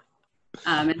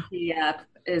 And she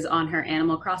is on her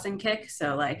Animal Crossing kick,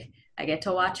 so like I get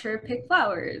to watch her pick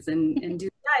flowers and do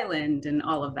the island and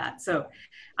all of that. So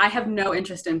I have no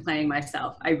interest in playing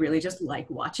myself. I really just like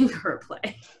watching her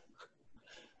play.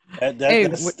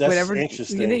 That's whatever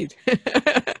interesting. you need.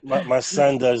 my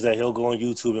son does that. He'll go on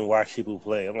YouTube and watch people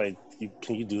play. I'm like,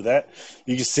 can you do that?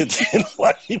 You just sit there and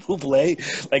watch people play?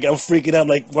 Like, I'm freaking out. I'm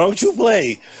like, why don't you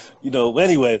play? You know,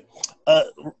 anyway,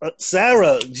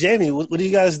 Sarah, Jamie, what are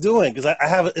you guys doing? Because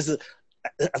I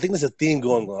think there's a theme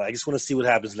going on. I just want to see what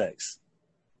happens next.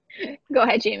 Go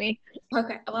ahead, Jamie.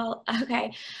 Okay. Well,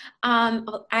 okay. I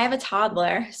have a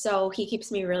toddler, so he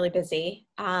keeps me really busy.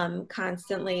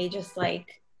 Constantly just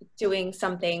like doing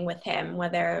something with him,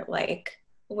 whether like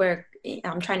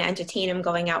I'm trying to entertain him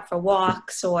going out for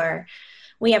walks, or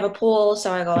we have a pool,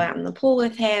 so I go out in the pool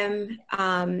with him.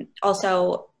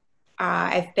 Also,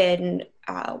 I've been,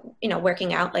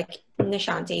 working out like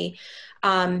Nishanthi.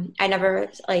 I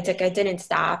didn't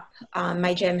stop.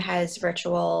 My gym has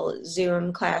virtual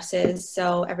Zoom classes,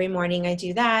 so every morning I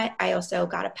do that. I also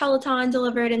got a Peloton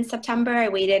delivered in September. I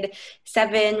waited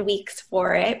 7 weeks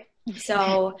for it.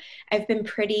 So I've been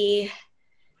pretty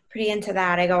into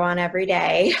that. I go on every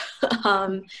day.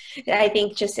 I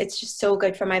think it's just so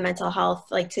good for my mental health,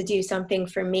 like to do something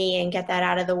for me and get that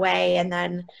out of the way, and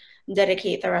then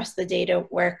dedicate the rest of the day to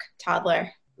work,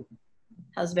 toddler,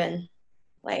 husband,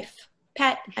 life,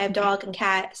 pet. I have dog and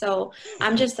cat. So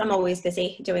I'm always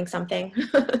busy doing something.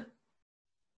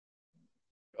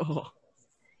 Oh.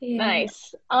 Yeah.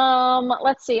 Nice.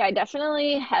 Let's see. I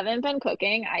definitely haven't been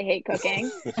cooking. I hate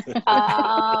cooking.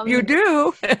 You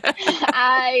do?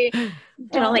 I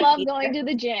don't love going to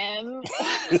the gym.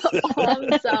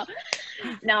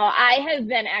 No, I have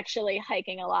been actually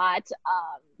hiking a lot.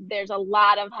 There's a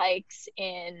lot of hikes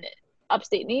in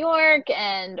upstate New York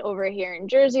and over here in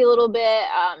Jersey a little bit.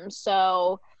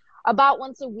 So about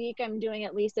once a week, I'm doing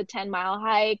at least a 10-mile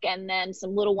hike and then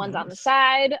some little ones on the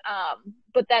side.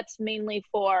 But that's mainly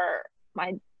for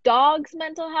my dog's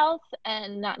mental health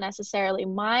and not necessarily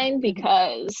mine,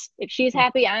 because if she's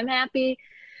happy, I'm happy,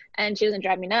 and she doesn't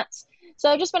drive me nuts. So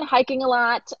I've just been hiking a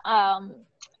lot.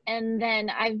 And then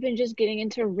I've been just getting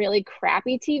into really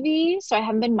crappy TV. So I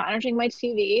haven't been monitoring my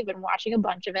TV. I've been watching a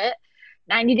bunch of it.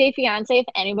 90 Day Fiance, if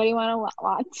anybody want to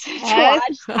watch.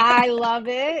 I love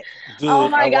it. Dude, oh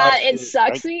my God, it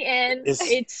sucks me in.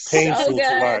 It's painful so good.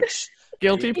 to watch.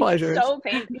 Guilty pleasures. It's so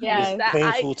painful. Yes, it's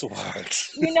painful to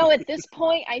watch. At this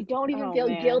point, I don't even feel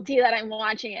guilty that I'm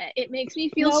watching it. It makes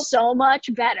me feel so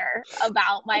much better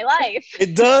about my life.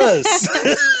 It does.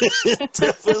 It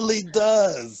definitely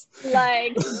does.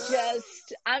 Like,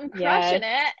 I'm crushing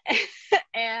it.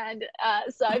 And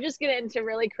so I just get into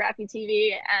really crappy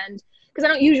TV, and because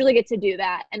I don't usually get to do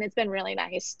that. And it's been really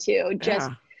nice to just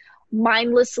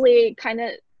mindlessly kind of,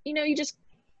 you just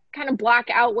kind of block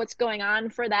out what's going on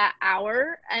for that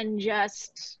hour and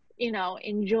just,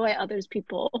 enjoy others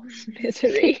people's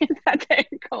misery that they're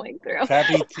going through.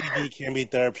 Crappy TV can be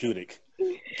therapeutic.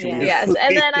 Yes.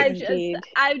 And then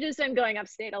I've just been going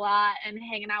upstate a lot and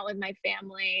hanging out with my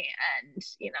family, and,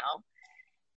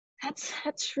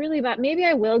 that's really about, maybe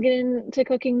I will get into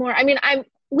cooking more. I mean, I'm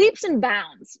leaps and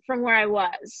bounds from where I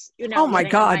was, oh my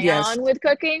God, yes. With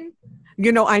cooking. I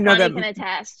know Ronnie that can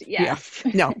attest. Yes.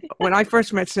 Yeah. No, when I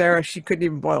first met Sarah, she couldn't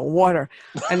even boil water,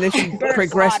 and then she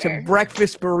progressed to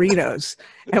breakfast burritos,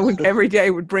 and every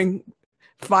day would bring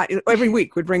every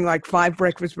week would bring like 5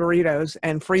 breakfast burritos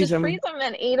and freeze them and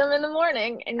eat them in the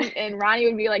morning, and Ronnie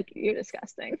would be like, "You're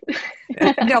disgusting."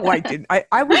 No, I didn't.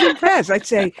 I was impressed. I'd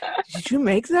say, "Did you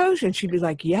make those?" And she'd be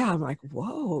like, "Yeah." I'm like,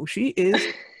 "Whoa, she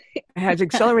has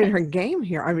accelerated her game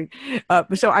here." I mean,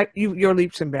 your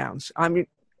leaps and bounds. I mean,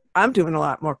 I'm doing a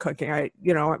lot more cooking.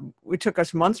 It took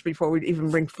us months before we'd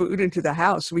even bring food into the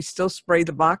house. We still spray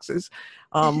the boxes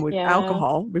with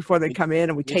alcohol before they come in,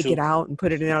 and we take it out and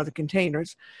put it in other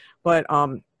containers. But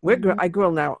I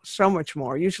grill now so much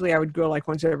more. Usually I would grill like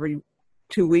once every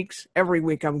 2 weeks. Every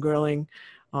week I'm grilling,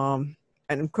 and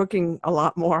I'm cooking a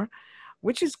lot more,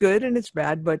 which is good and it's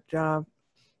bad. But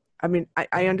I mean,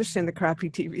 I understand the crappy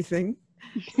TV thing,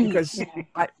 because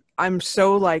I'm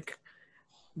so like,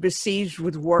 besieged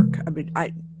with work. I mean,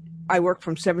 I work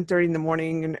from 7:30 in the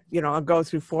morning, and I'll go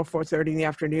through 4:30 in the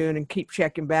afternoon and keep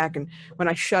checking back. And when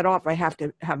I shut off, I have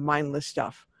to have mindless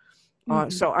stuff.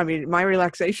 So I mean, my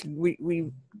relaxation.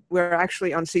 We're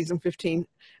actually on season 15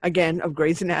 again of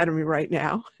Grey's Anatomy right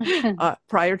now.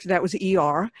 Prior to that was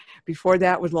ER. Before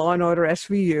that was Law and Order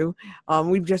SVU.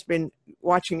 We've just been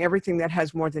watching everything that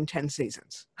has more than 10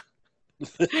 seasons.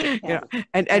 But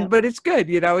it's good.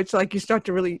 It's like you start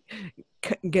to really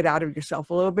get out of yourself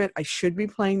a little bit. I should be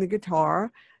playing the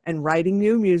guitar and writing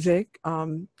new music.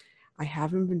 I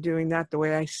haven't been doing that the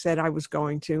way I said I was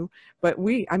going to, but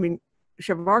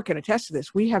Chevar can attest to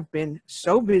this. We have been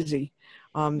so busy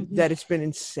that it's been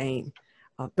insane,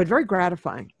 but very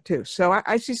gratifying too. So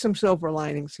I see some silver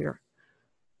linings here.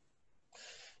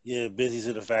 Yeah, busy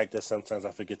to the fact that sometimes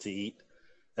I forget to eat.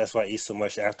 That's why I eat so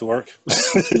much after work.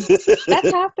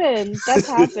 That's happened.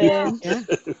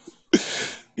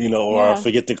 Yeah. Or I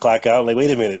forget to clock out. Like,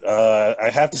 wait a minute, I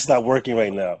have to stop working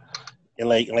right now. And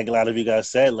like a lot of you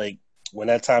guys said, like when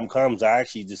that time comes, I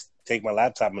actually just take my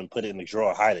laptop and put it in the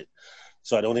drawer, hide it.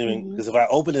 So I don't even, because if I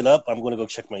open it up, I'm going to go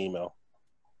check my email.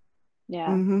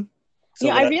 Yeah. So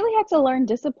I really had to learn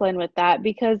discipline with that,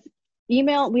 because we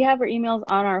have our emails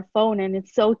on our phone, and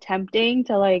it's so tempting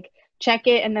to like check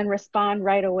it and then respond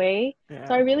right away. Yeah.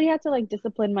 So I really had to like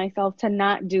discipline myself to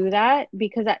not do that,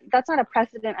 because that's not a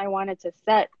precedent I wanted to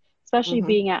set, especially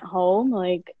being at home.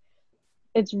 Like,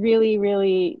 it's really,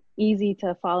 really easy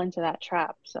to fall into that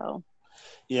trap. So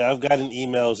yeah, I've gotten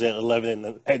emails at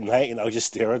 11 at night, and I'll just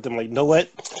stare at them like, know what?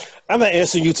 I'm not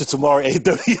answering you till tomorrow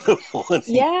 8:30 in the morning.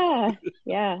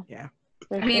 Yeah.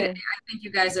 I mean, I think you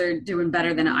guys are doing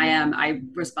better than I am. I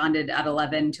responded at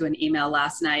 11 to an email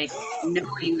last night,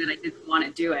 knowing that I didn't want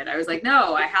to do it. I was like,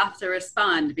 no, I have to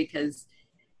respond, because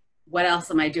what else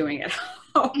am I doing at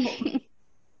home?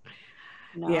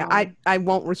 No. Yeah, I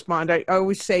won't respond. I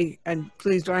always say, and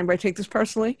please don't anybody take this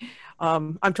personally.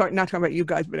 I'm not talking about you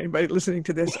guys, but anybody listening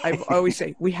to this, I always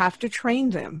say we have to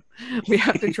train them. We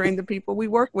have to train the people we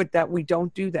work with that we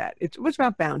don't do that. It's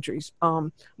about boundaries.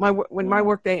 When my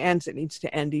workday ends, it needs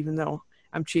to end, even though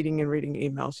I'm cheating and reading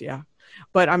emails. Yeah,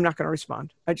 but I'm not going to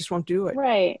respond. I just won't do it.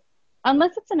 Right,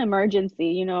 unless it's an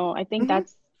emergency. I think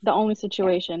that's the only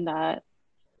situation that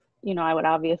I would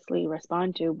obviously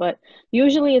respond to, but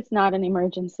usually it's not an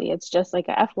emergency. It's just like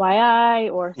a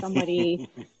FYI or somebody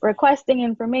requesting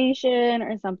information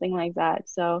or something like that.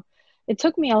 So it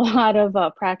took me a lot of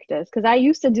practice, because I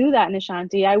used to do that,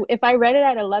 Nishanthi. If I read it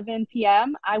at 11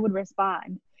 p.m., I would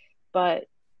respond, but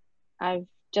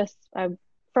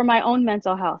for my own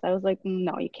mental health, I was like,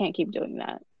 no, you can't keep doing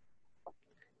that.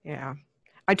 Yeah,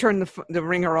 I turned the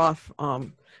ringer off,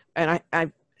 and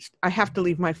I have to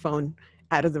leave my phone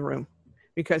out of the room,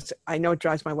 because I know it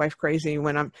drives my wife crazy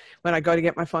when I go to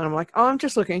get my phone. I'm like, oh, I'm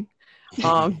just looking,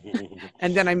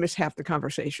 and then I miss half the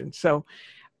conversation. So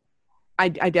I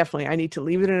definitely need to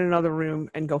leave it in another room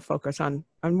and go focus on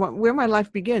where my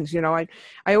life begins. I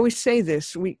always say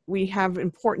this: we have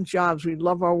important jobs, we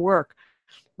love our work,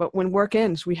 but when work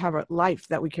ends, we have a life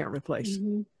that we can't replace.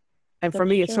 And for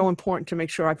me, it's so important to make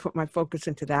sure I put my focus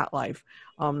into that life.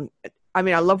 I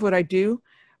love what I do,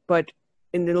 but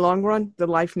in the long run, the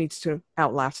life needs to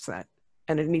outlast that.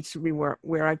 And it needs to be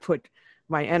where I put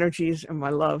my energies and my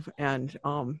love. And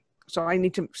so I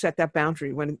need to set that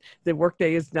boundary. When the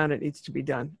workday is done, it needs to be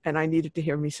done. And I needed to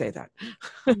hear me say that.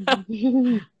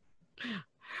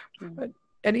 But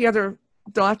any other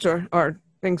thoughts or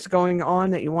things going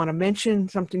on that you want to mention?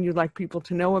 Something you'd like people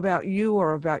to know about you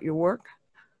or about your work?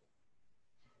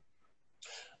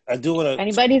 I do want to.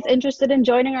 Anybody's interested in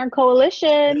joining our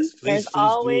coalition, yes, there's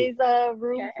always a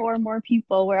room for more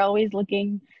people. We're always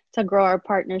looking to grow our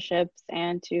partnerships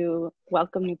and to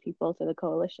welcome new people to the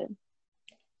coalition.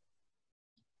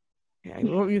 Yeah,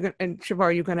 and Chevar,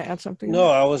 are you going to add something? No,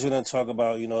 I was going to talk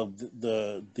about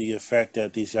the effect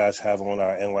that these guys have on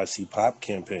our NYC Pop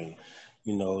campaign.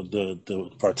 The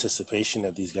participation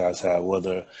that these guys have,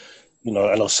 whether. I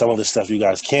know some of the stuff you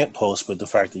guys can't post, but the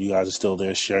fact that you guys are still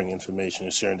there sharing information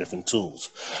and sharing different tools,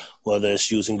 whether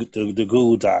it's using the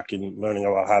Google Doc and learning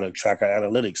about how to track our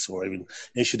analytics, or even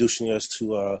introducing us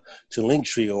to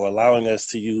Linktree, or allowing us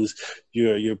to use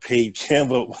your paid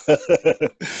Canva.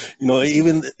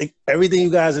 Even everything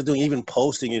you guys are doing, even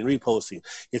posting and reposting.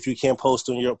 If you can't post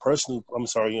on your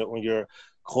on your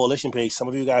coalition page, some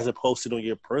of you guys have posted on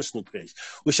your personal page,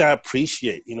 which I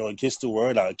appreciate. It gets the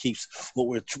word out. It keeps what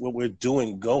we're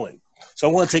doing going. So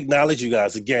I want to acknowledge you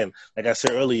guys again. Like I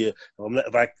said earlier,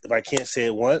 if I can't say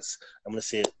it once, I'm going to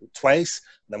say it twice,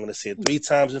 and I'm going to say it 3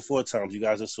 times and 4 times. You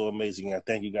guys are so amazing. I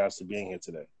thank you guys for being here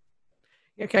today.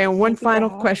 Okay, and one final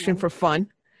question for fun,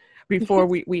 before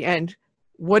we end,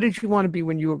 what did you want to be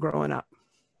when you were growing up?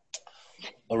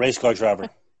 A race car driver.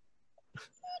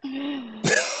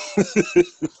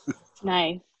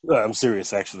 Nice. No, I'm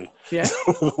serious, actually. Yeah?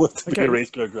 Want to be a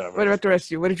race car driver. What about the rest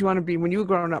of you? What did you want to be when you were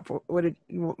growing up? What did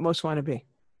you most want to be?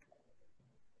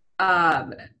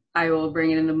 I will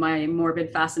bring it into my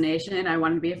morbid fascination. I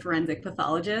wanted to be a forensic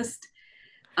pathologist.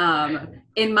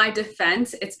 In my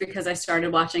defense, it's because I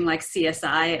started watching like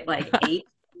CSI at like 8,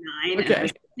 9, and I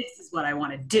was like, this is what I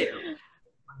want to do.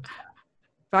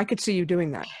 I could see you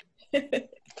doing that.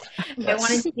 I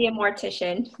wanted to be a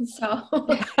mortician, so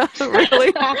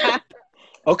Really?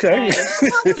 Okay.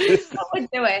 I would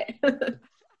do it.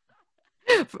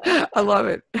 I love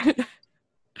it.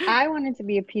 I wanted to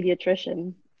be a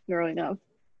pediatrician growing up.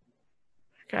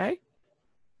 Okay.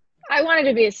 I wanted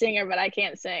to be a singer, but I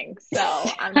can't sing, so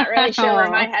I'm not really sure where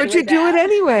my head But was you do at. it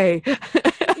anyway.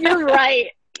 You're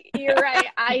right. You're right.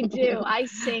 I do. I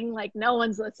sing like no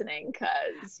one's listening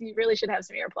because you really should have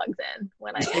some earplugs in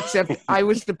when I sing. Except I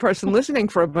was the person listening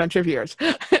for a bunch of years.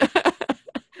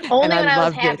 Only And when I was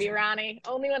loved happy, it. Ronnie.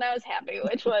 Only when I was happy,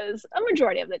 which was a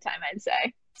majority of the time, I'd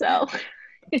say. So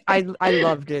I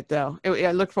loved it though.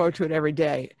 I look forward to it every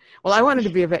day. Well, I wanted to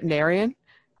be a veterinarian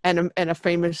and a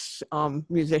famous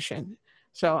musician.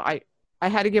 So I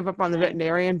had to give up on the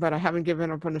veterinarian, but I haven't given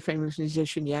up on the famous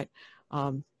musician yet,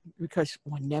 because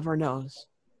one never knows.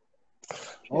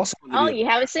 Also, oh, you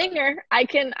have a singer. I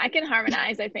can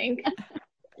harmonize, I think.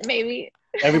 Maybe.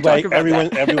 everyone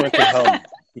can help.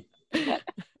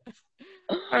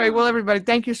 All right. Well, everybody,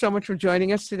 thank you so much for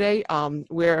joining us today.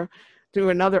 We're through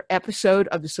another episode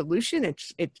of The Solution.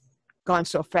 It's gone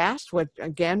so fast, but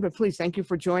please thank you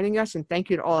for joining us, and thank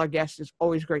you to all our guests. It's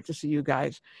always great to see you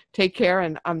guys. Take care,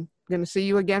 and I'm going to see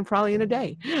you again probably in a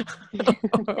day.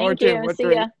 Or Thank two, you. or See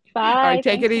three. ya. Bye. All right,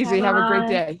 take Thanks it for easy. having Have a great on.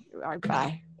 day. All right,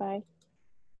 bye. Bye.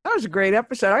 That was a great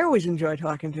episode. I always enjoy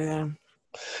talking to them.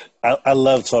 I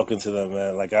love talking to them,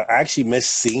 man. Like I actually miss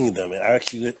seeing them, and I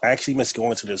actually miss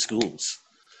going to their schools.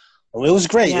 I mean, it was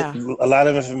great. Yeah. A lot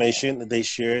of information that they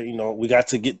shared. You know, we got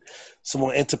to get some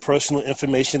more interpersonal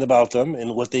information about them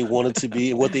and what they wanted to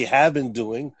be and what they have been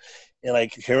doing. And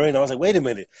like hearing, I was like, wait a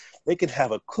minute, they could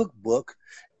have a cookbook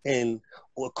or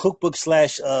a cookbook /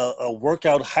 a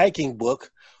workout hiking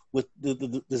book with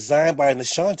the designed by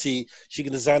Nishanthi. She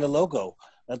can design a logo.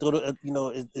 I thought,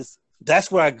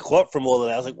 that's where I caught from all of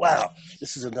that. I was like, wow,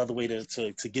 this is another way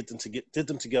to get them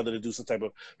together to do some type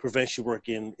of prevention work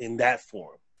in that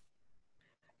form.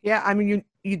 Yeah, I mean,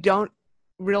 you don't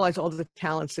realize all the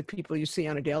talents that people you see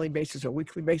on a daily basis or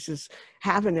weekly basis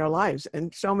have in their lives,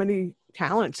 and so many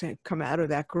talents have come out of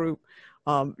that group.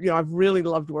 I've really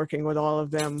loved working with all of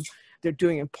them. They're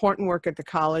doing important work at the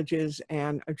colleges,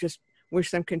 and I just wish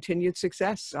them continued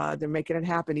success. They're making it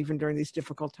happen even during these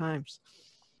difficult times.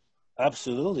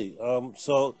 Absolutely.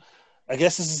 So I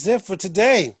guess this is it for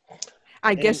today.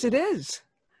 I guess it is.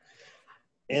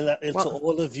 And to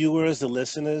all the viewers, the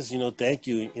listeners, thank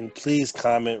you. And please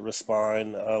comment,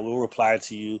 respond. We'll reply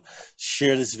to you.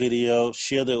 Share this video,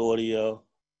 share the audio.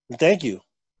 And thank you.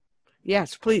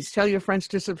 Yes, please tell your friends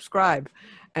to subscribe.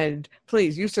 And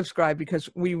please, you subscribe because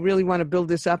we really want to build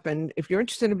this up. And if you're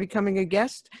interested in becoming a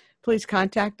guest, please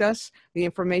contact us. The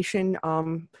information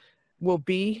will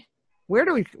be, where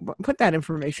do we put that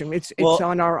information? It's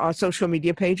on our social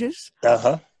media pages.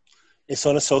 Uh-huh. It's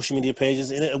on the social media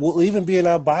pages, and it will even be in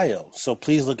our bio. So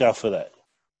please look out for that.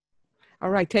 All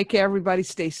right. Take care, everybody.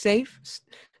 Stay safe,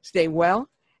 stay well,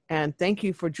 and thank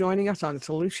you for joining us on The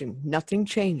Solution. Nothing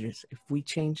changes if we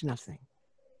change nothing.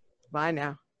 Bye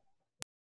now.